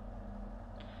stretching.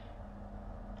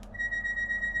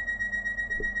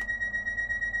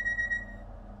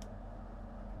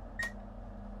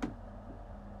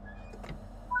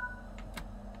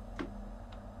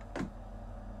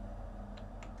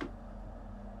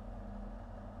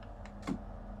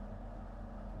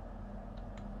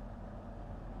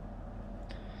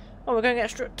 Oh, we're going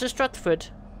to Stratford.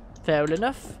 Fair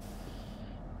enough.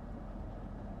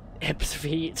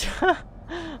 Ipswich.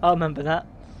 I'll remember that.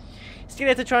 See you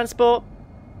later, Transport.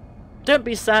 Don't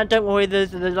be sad. Don't worry.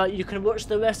 You can watch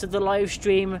the rest of the live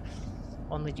stream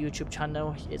on the YouTube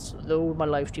channel. It's all my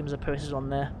live streams are posted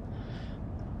on there.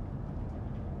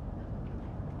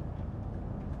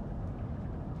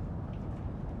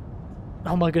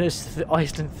 Oh my goodness,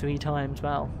 Iceland 3 times.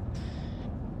 Wow.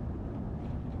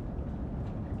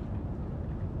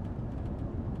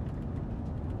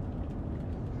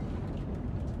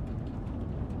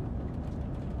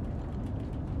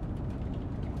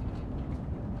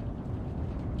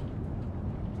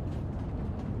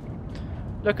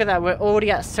 Look at that, we're already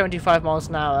at 75 miles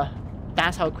an hour.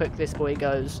 That's how quick this boy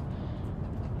goes.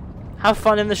 Have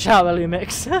fun in the shower,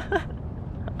 Lumix.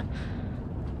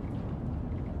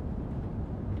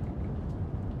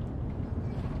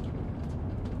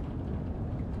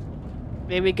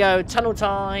 Here we go, tunnel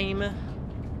time.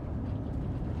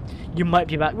 You might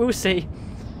be back, we'll see.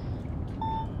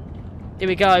 Here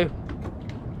we go.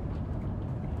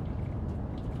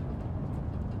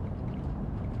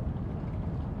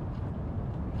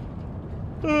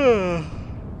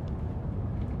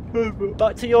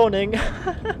 Back to yawning.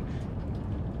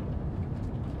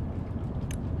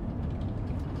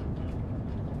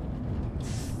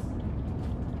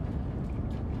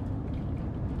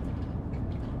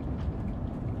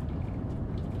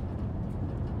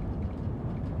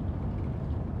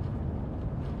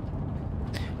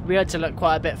 We had to look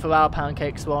quite a bit for our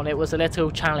pancakes one. It was a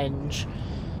little challenge,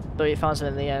 but we found it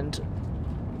in the end.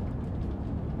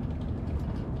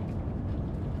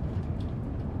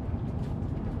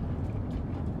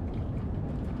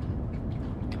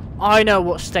 I know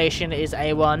what station is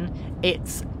A1.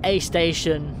 It's A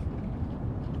station.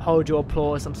 Hold your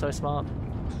applause, I'm so smart.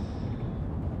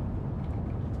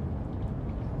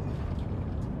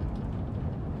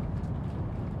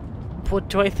 What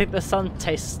do I think the sun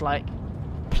tastes like?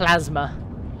 Plasma.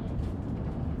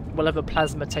 Whatever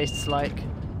plasma tastes like.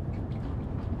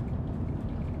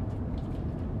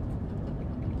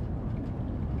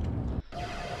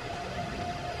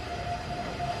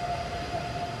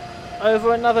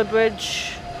 Over another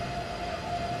bridge.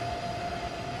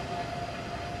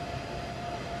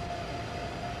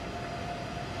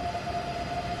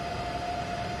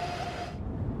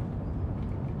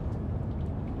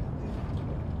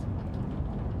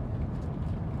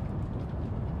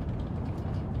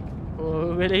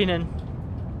 Oh, we're leaning.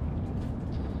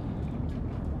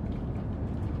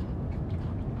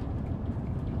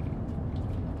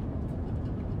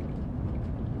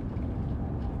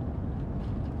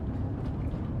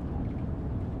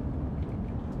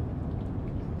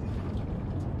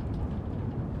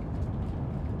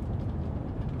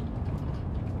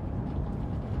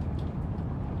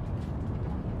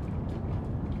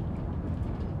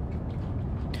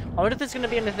 I wonder if there's going to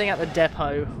be anything at the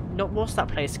depot. What's that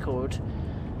place called?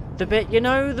 The bit, you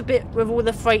know, the bit where all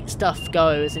the freight stuff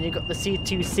goes, and you've got the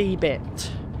C2C bit.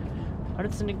 I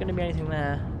don't think there's going to be anything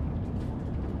there.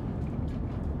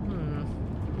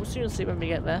 We'll soon see when we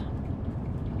get there.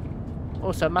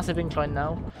 Also, massive incline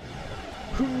now.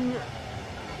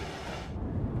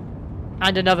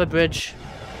 And another bridge.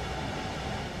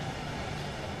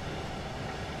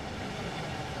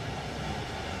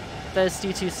 There's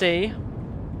C2C,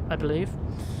 I believe.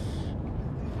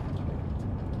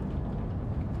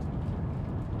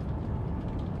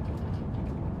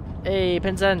 Hey,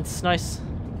 Penzance, nice.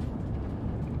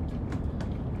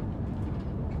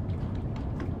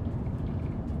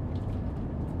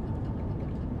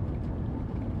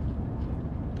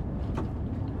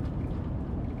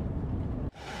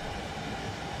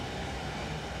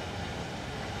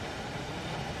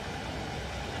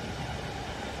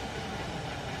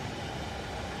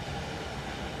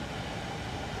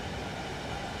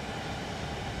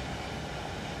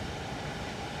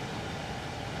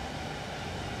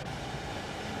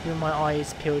 With my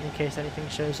eyes peeled in case anything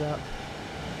shows up.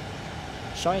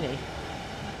 Shiny.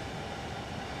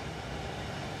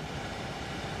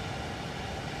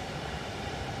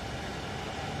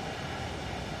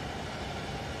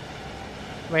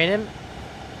 Raining.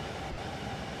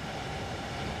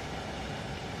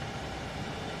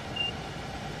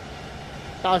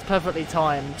 That was perfectly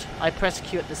timed. I pressed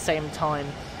Q at the same time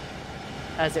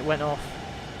as it went off.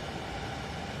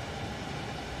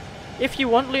 If you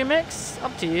want, Lumix,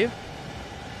 up to you.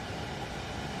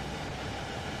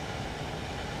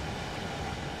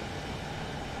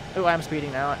 Oh, I am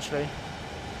speeding now, actually.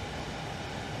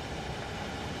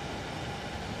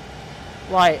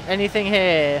 Right, anything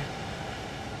here?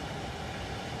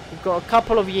 We've got a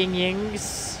couple of yin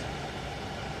yings.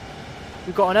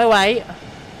 We've got an 08.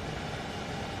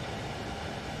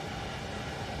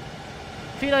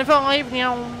 395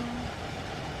 now.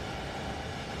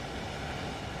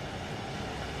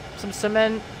 Some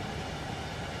cement.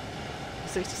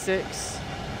 66.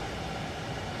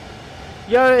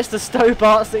 Yo, it's the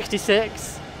Stobart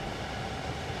 66.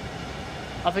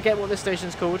 I forget what this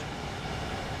station's called.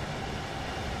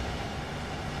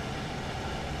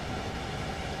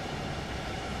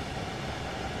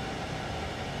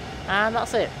 And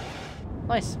that's it.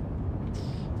 Nice.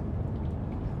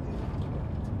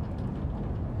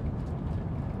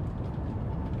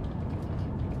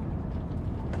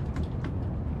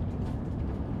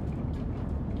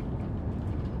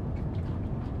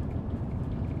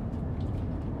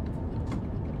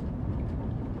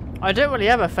 I don't really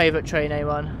have a favourite train,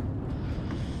 A1.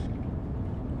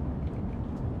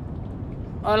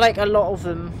 I like a lot of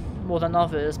them more than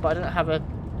others, but I don't have a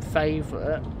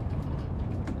favourite.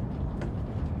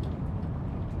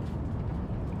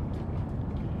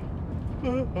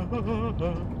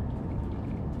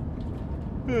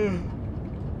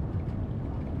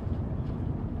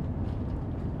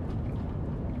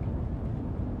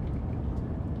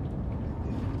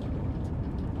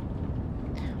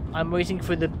 I'm waiting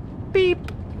for the beep.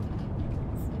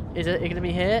 Is it going to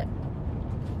be here?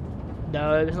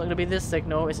 No, it's not going to be this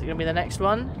signal. Is it going to be the next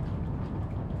one?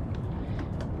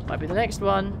 Might be the next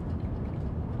one.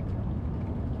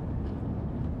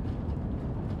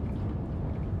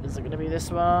 Is it going to be this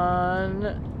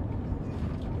one?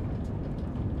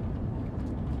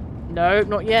 No,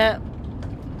 not yet.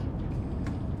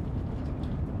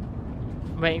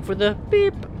 I'm waiting for the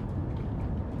beep.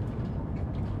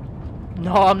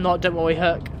 No, I'm not. Don't worry,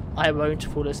 Herc. I won't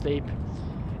fall asleep.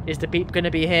 Is the beep going to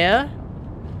be here?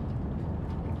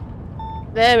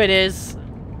 There it is.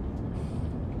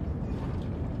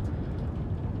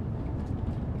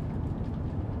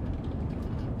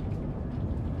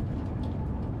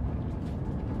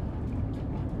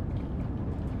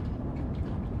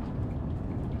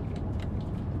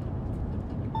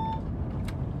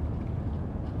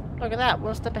 Look at that,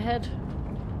 one step ahead.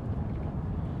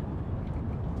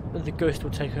 The ghost will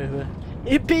take over.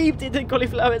 It beeped! It didn't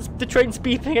cauliflower. It's the train's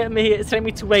beeping at me. It's telling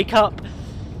me to wake up.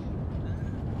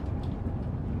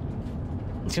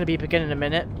 It's gonna beep again in a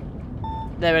minute.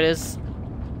 There it is.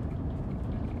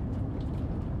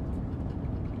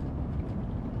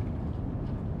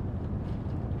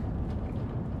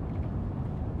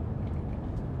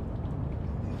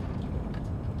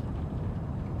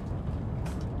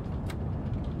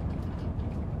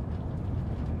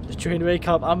 The train, wake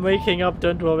up. I'm waking up,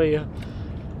 don't worry.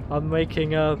 I'm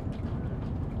waking up.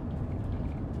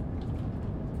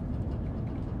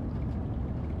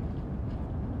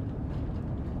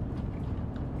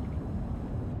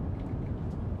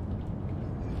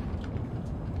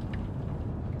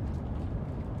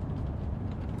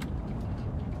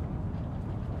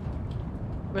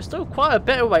 We're still quite a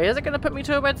bit away. Is it going to put me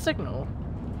to a red signal?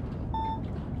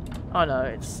 Oh no,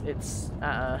 it's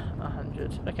at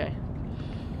 100. Okay.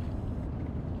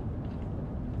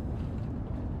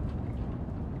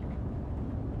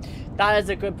 That is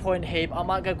a good point, Heap. I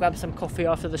might go grab some coffee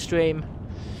after the stream.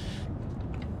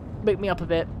 Wake me up a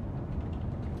bit.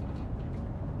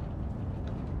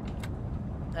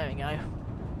 There we go.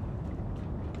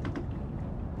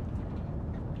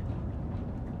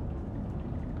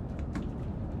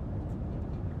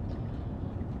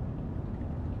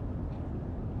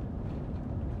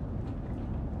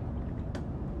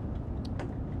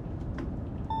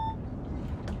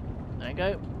 There we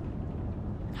go.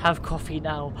 Have coffee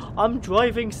now. I'm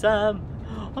driving, Sam.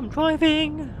 I'm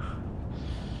driving.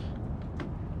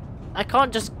 I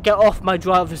can't just get off my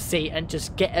driver's seat and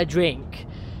just get a drink.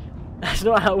 That's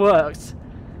not how it works.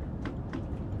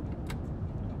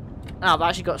 Oh, I've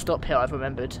actually got to stop here, I've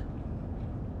remembered.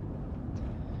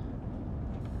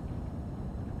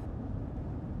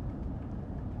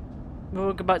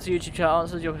 We'll go back to YouTube chat,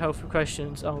 answers your health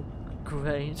questions. Oh,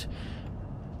 great.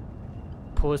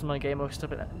 Pause my game or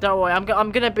stop it. Don't worry,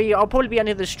 I'll probably be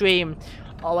ending the stream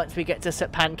once we get to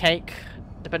set Pancake,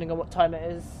 depending on what time it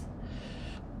is.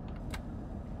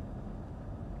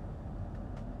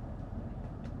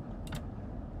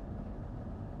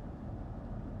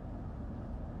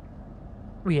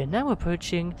 We are now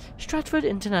approaching Stratford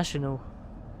International.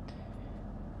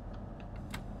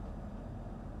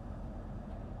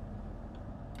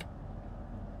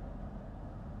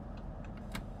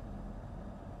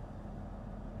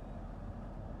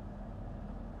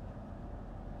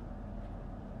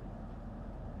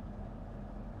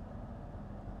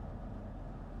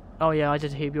 Oh yeah, I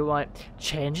did hear you right.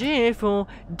 Change here for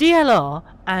DLR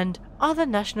and other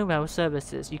national rail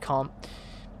services. You can't.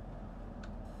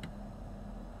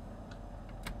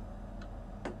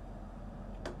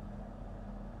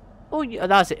 Oh,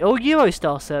 that's it. Oh,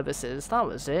 Eurostar services. That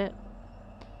was it.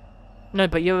 No,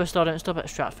 but Eurostar don't stop at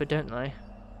Stratford, don't they?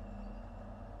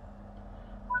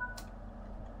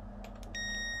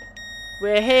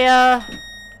 We're here.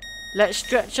 Let's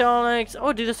stretch our legs.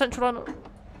 Oh, do the Central Line...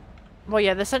 Well,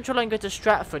 yeah, the Central Line goes to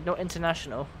Stratford, not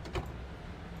International.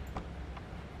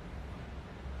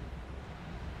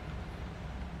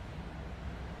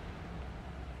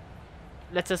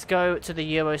 Let us go to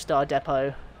the Eurostar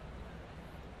depot.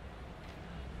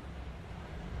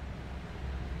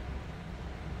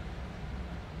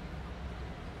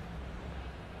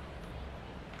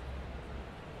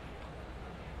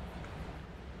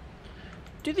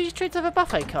 Do these trains have a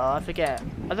buffet car? I forget.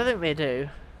 I don't think they do.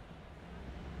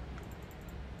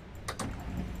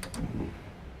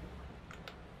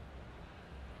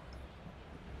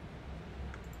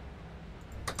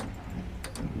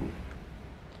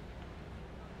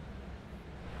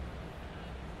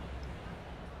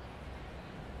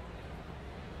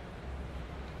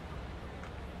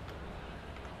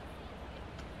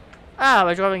 Ah,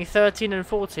 we're driving 13 and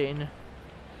 14.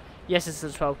 Yes, it's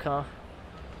a 12 car.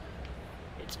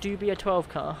 It's do be a 12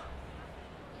 car.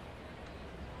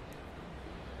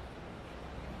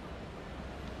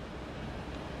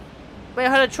 Wait, I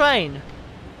heard a train.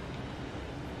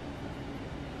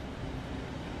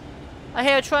 I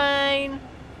hear a train.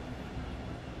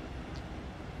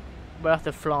 We'll have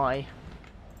to fly.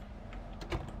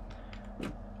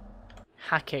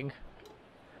 Hacking.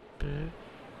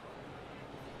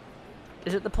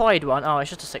 Is it the Pride one? Oh,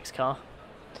 it's just a 6 car.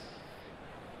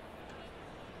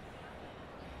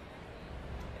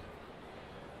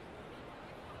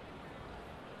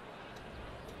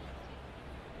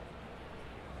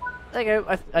 There you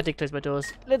go. I did close my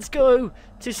doors. Let's go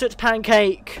to Soot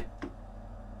Pancake.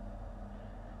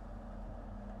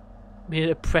 We need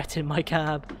a Pret in my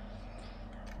cab.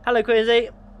 Hello, Crazy.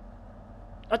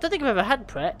 I don't think I've ever had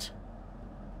Pret.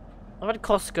 I've had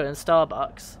Costco and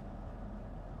Starbucks.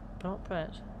 But not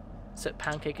Pret. Soot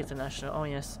Pancake International. Oh,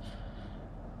 yes.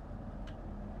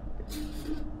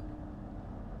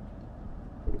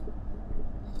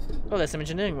 Oh, there's some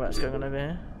engineering works going on over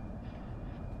here.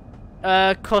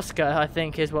 Costco, I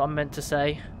think, is what I'm meant to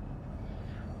say.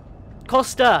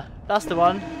 Costa! That's the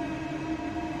one.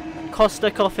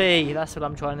 Costa Coffee. That's what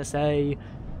I'm trying to say.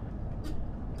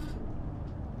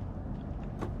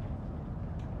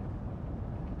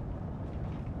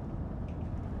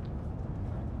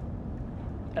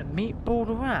 A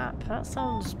meatball wrap? That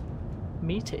sounds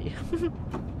meaty.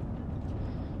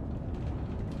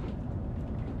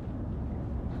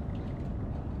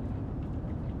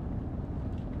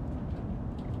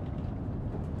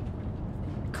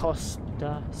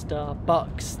 Costa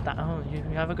Starbucks. That, oh, you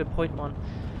have a good point, man.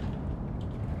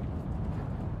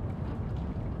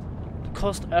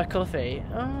 Costa Coffee.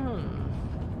 Oh,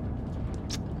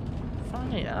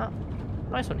 funny that.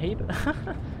 Nice one, Heap.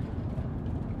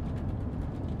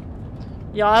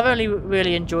 Yeah, I've only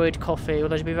really enjoyed coffee.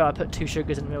 Although to be fair, I put 2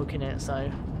 sugars and milk in it,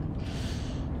 so.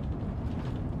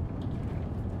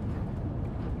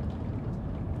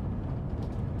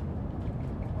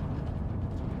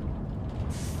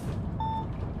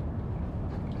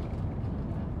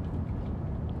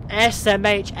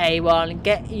 SMH-A1,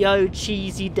 get yo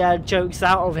cheesy dad jokes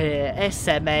out of here.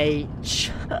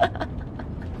 SMH.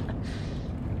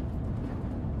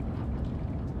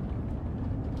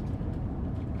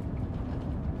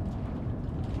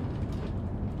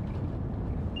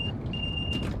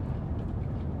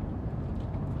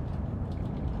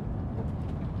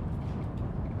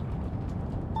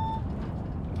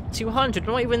 200,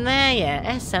 not even there yet.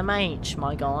 SMH,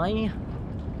 my guy.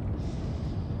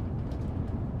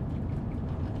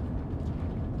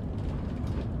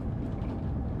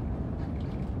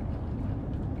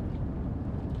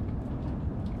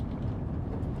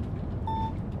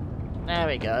 There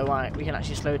we go, right, we can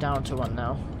actually slow down to 1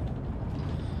 now.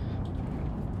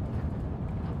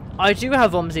 I do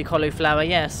have Omzi cauliflower,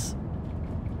 yes.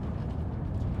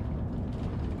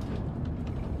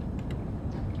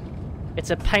 It's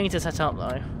a pain to set up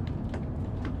though.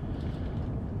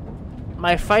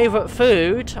 My favourite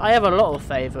food? I have a lot of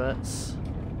favourites.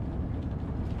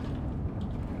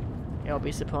 I'll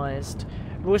be surprised.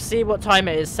 We'll see what time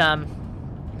it is, Sam.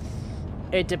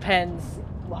 It depends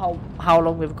how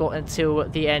long we've got until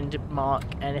the end mark,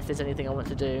 and if there's anything I want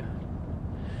to do.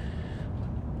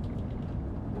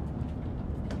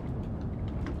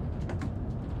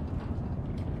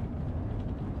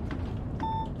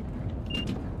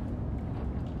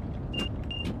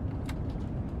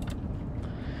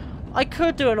 I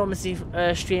could do an Odyssey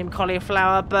stream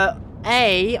Cauliflower, but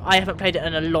A, I haven't played it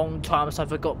in a long time, so I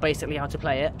forgot basically how to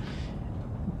play it.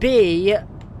 B,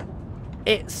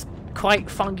 it's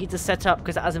quite funky to set up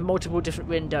because it has multiple different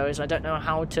windows. I don't know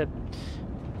how to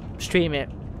stream it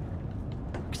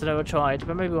because I've never tried,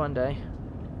 but maybe one day.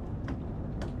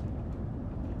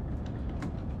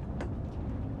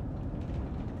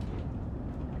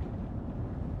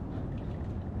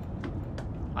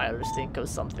 I always think of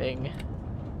something.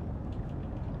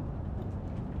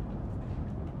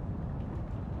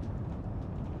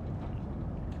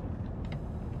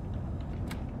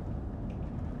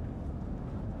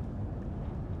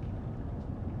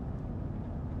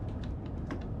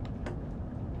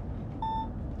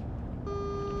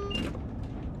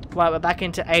 Right, we're back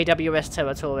into AWS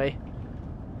territory.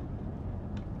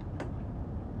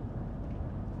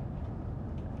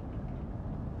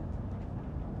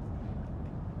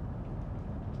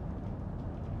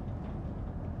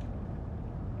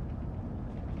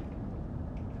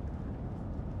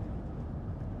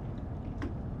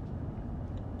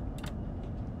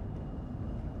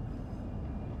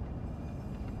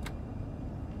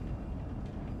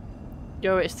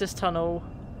 Yo, it's this tunnel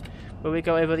where we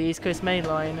go over the East Coast Main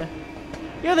Line.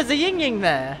 Yo, there's a Ying Ying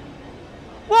there.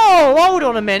 Whoa, hold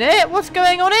on a minute. What's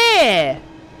going on here?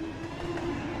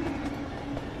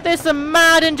 There's some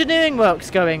mad engineering works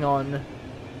going on.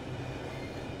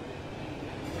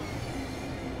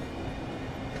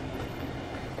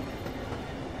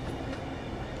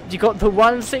 You got the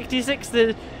 166,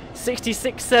 the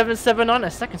 66779, a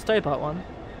second Stobart one.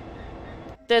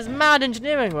 There's mad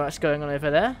engineering works going on over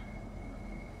there.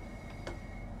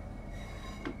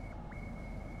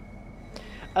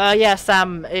 Yeah,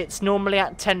 Sam, it's normally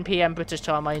at 10 PM British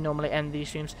time I normally end these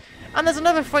streams. And there's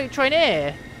another freight train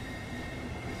here.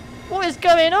 What is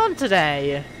going on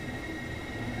today?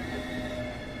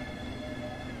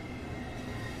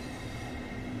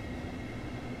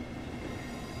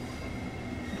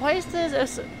 Why is there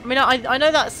I mean, I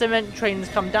know that cement trains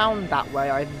come down that way,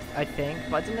 I think,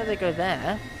 but I didn't know they go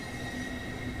there.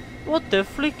 What the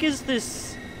flick is this?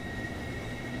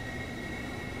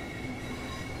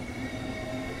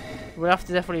 We'll have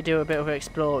to definitely do a bit of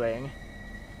exploring.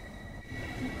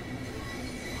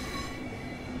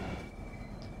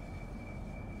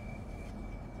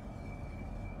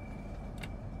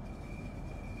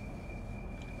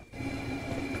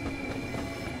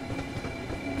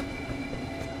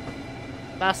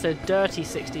 That's a dirty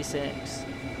 66. There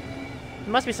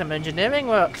must be some engineering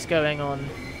works going on.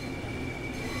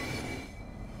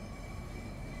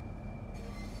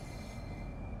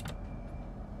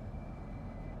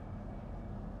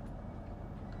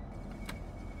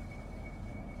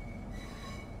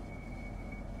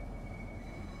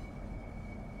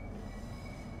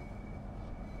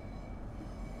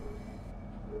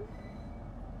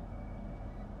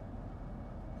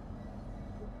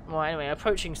 Well, anyway,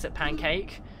 approaching Sip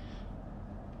Pancake.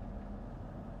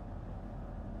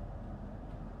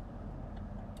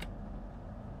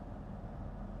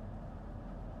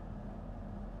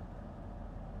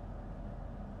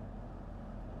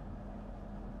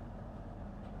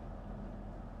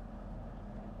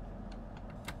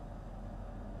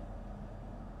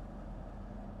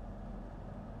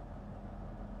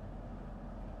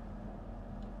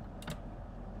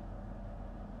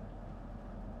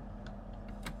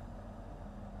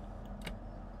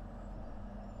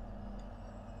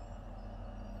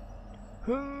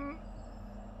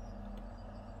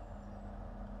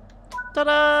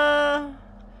 Ta-da!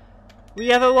 We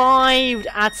have arrived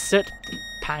at Soot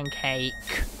Pancake,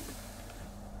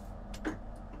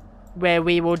 where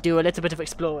we will do a little bit of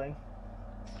exploring.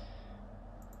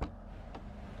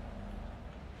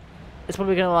 It's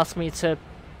probably going to ask me to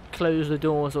close the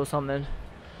doors or something.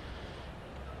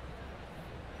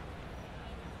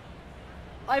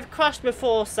 I've crashed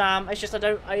before, Sam. It's just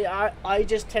I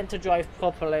just tend to drive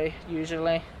properly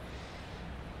usually.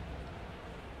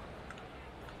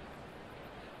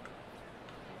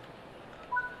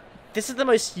 This is the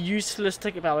most useless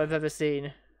ticket barrel I've ever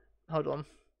seen. Hold on.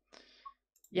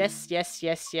 Yes, yes,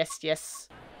 yes, yes, yes.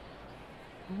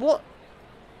 What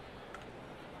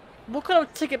kind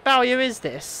of ticket barrier is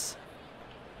this?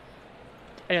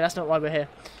 Anyway, that's not why we're here.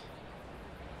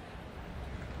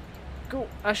 Cool.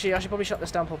 Actually, I should probably shut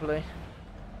this down properly.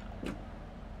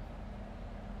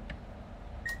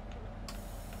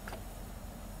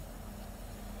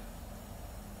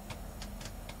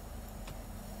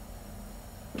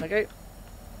 Okay.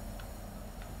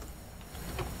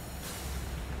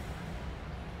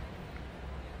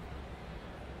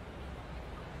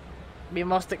 We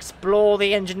must explore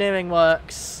the engineering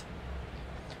works.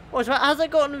 Oh, has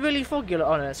it gotten really foggy?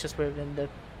 Oh no, it's just within the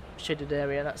shaded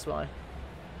area, that's why.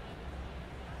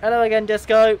 Hello again,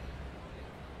 Disco.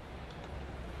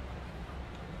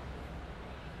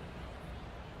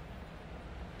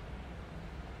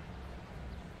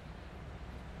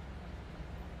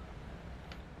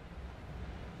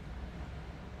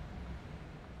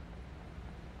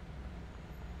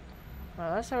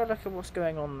 Right, let's have a look at what's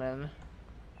going on then.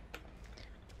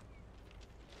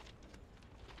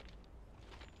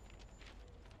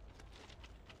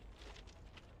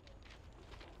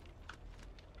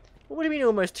 What do you mean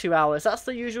almost 2 hours? That's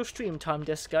the usual stream time,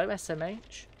 Disco,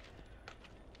 SMH.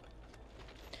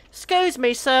 Excuse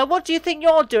me, sir, what do you think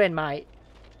you're doing, mate?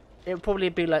 It would probably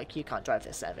be like, you can't drive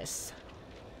this service.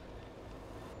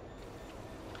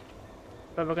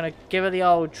 But we're going to give it the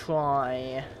old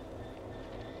try.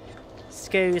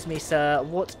 Excuse me, sir,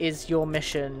 what is your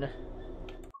mission?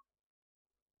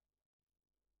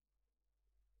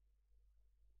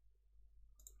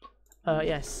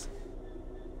 Yes.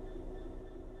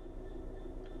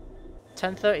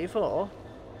 10:34?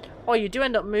 Oh, you do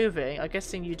end up moving. I'm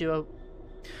guessing you do a...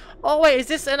 Oh, wait, is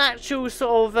this an actual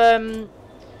sort of,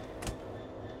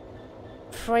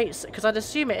 freight... Because I'd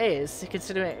assume it is,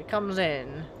 considering it comes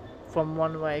in from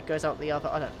one way, it goes out the other.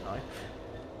 I don't know.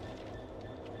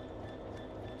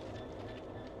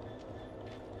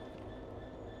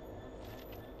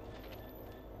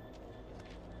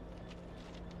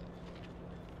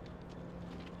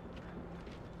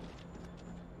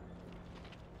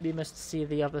 We must see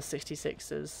the other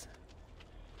 66s.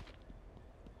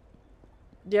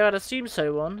 Yeah, I'd assume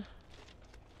so, one.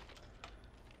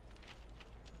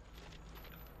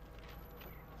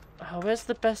 Oh, where's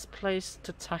the best place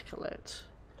to tackle it?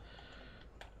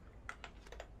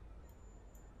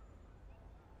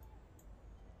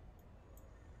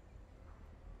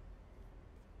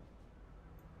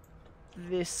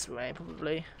 This way,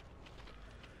 probably.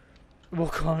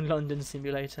 Walk around London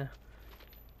Simulator.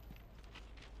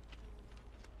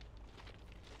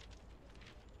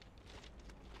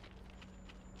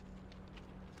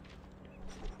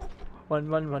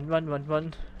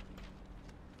 Run.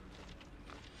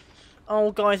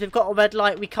 Oh, guys, we've got a red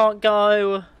light. We can't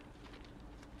go.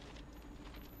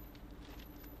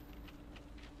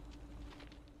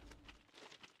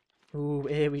 Ooh,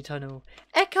 eerie tunnel.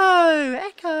 Echo!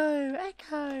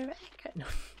 No.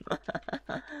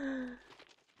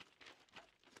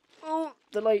 Oh,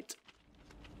 the light.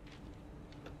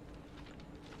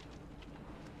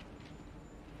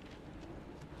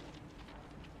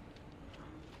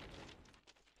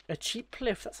 A cheap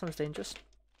cliff, that sounds dangerous.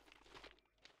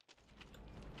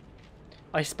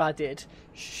 I spadded.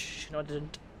 Shh, no I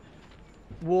didn't.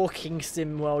 Walking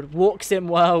sim world. Walk sim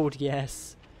world,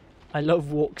 yes. I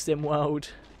love walk sim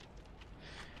world.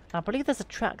 I believe there's a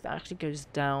track that actually goes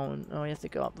down. Oh, you have to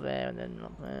go up there and then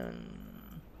up there.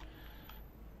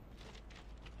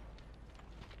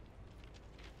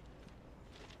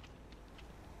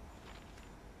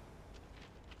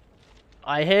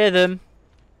 I hear them.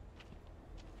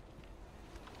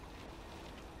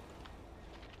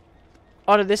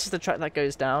 Oh no, this is the track that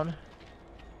goes down.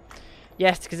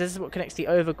 Yes, because this is what connects the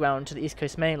overground to the East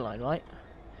Coast Main Line, right?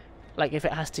 Like if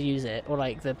it has to use it, or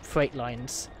like the freight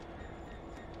lines.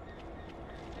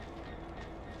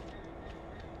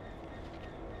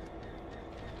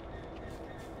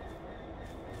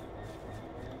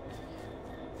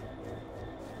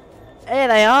 Here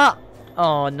they are!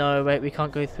 Oh no, wait, we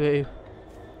can't go through.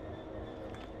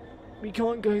 We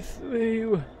can't go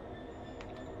through.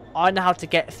 I know how to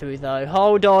get through though.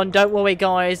 Hold on, don't worry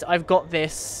guys, I've got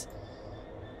this.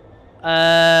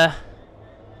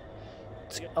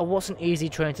 What's an easy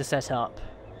train to set up?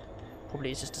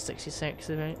 Probably it's just a 66,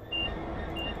 isn't it?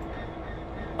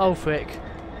 Oh frick.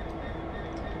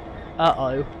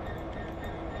 Uh-oh.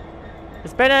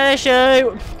 There's been an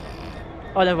issue!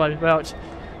 Oh, never mind, we're out.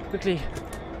 Quickly,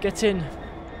 get in.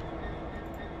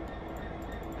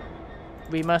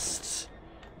 We must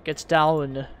get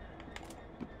down.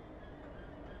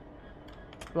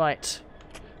 Right.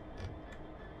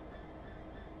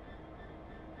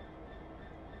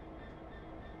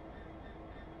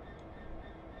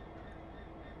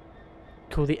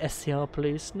 Call the SCR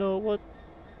police. No, what?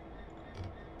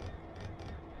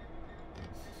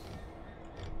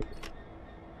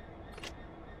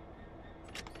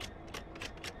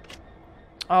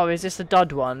 Oh, is this a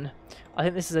dud one? I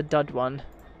think this is a dud one.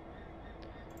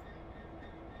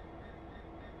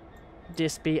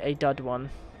 This be a dud one.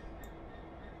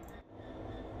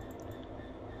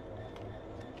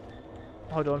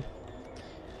 Hold on.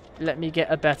 Let me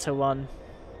get a better one.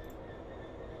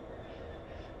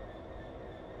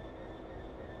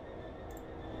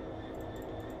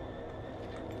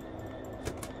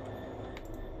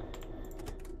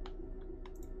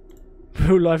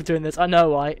 Real life doing this. I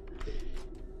know, right?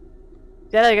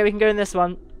 Yeah, there you go. We can go in this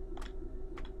one.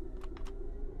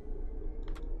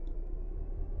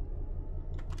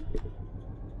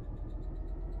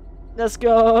 Let's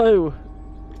go.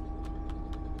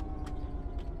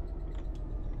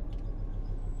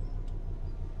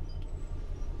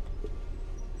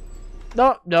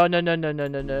 No, no, no, no, no, no,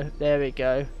 no, no. There we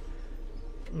go.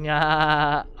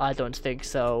 Nah, I don't think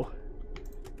so.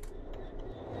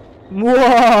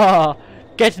 Mwah!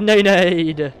 Get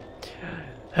no-nade!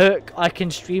 Hook, I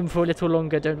can stream for a little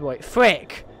longer, don't wait.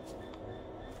 Frick!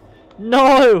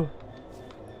 No!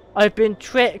 I've been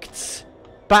tricked,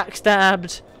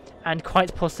 backstabbed, and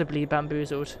quite possibly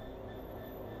bamboozled.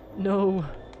 No.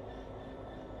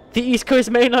 The East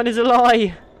Coast main line is a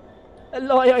lie! A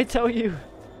lie, I tell you!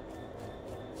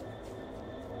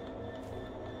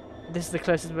 This is the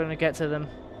closest we're going to get to them.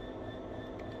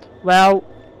 Well.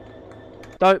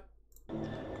 Don't.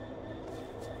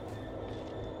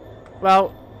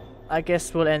 Well, I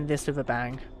guess we'll end this with a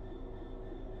bang.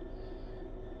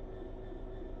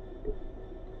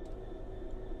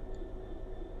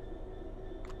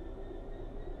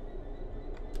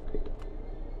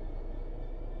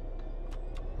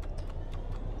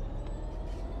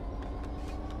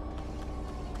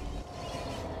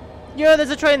 Yeah,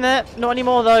 there's a train there. Not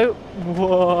anymore though.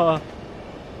 Whoa.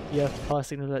 Yeah, fire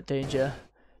signal alert danger.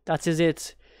 That is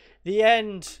it. The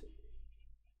end.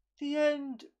 The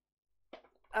end.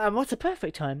 And what a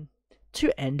perfect time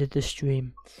to end the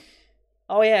stream.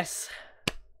 Oh yes.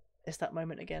 It's that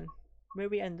moment again. Where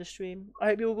we end the stream. I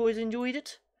hope you all guys enjoyed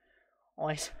it.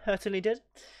 I certainly did.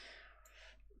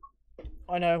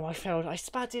 I know, I failed. I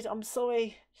spatted. I'm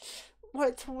sorry.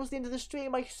 Right towards the end of the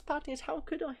stream, I spatted. How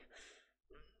could I?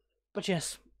 But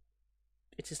yes,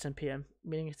 it is 10 PM,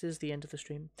 meaning it is the end of the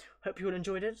stream. Hope you all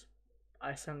enjoyed it.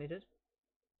 I certainly did.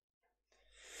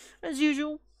 As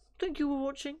usual, thank you for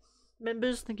watching.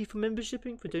 Members, thank you for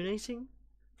membershiping, for donating,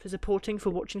 for supporting,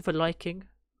 for watching, for liking,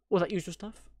 all that usual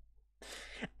stuff.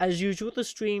 As usual,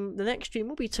 the next stream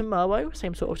will be tomorrow,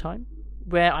 same sort of time,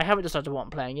 where I haven't decided what I'm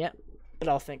playing yet, but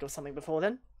I'll think of something before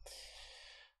then.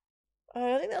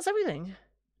 I think that's everything.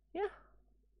 Yeah.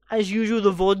 As usual,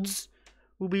 the VODs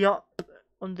will be up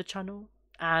on the channel,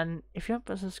 and if you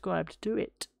haven't subscribed, do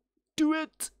it. Do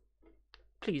it!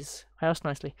 Please, I ask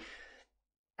nicely.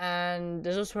 And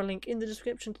there's also a link in the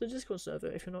description to the Discord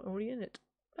server if you're not already in it.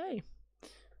 Hey.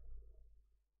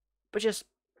 But yes,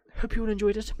 hope you all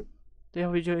enjoyed it. I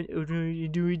hope you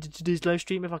enjoyed today's live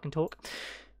stream, if I can talk.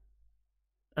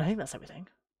 I think that's everything.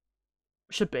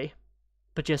 Should be.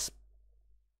 But yes,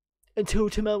 until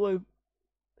tomorrow,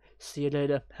 see you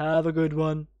later. Have a good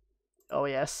one. Oh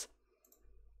yes.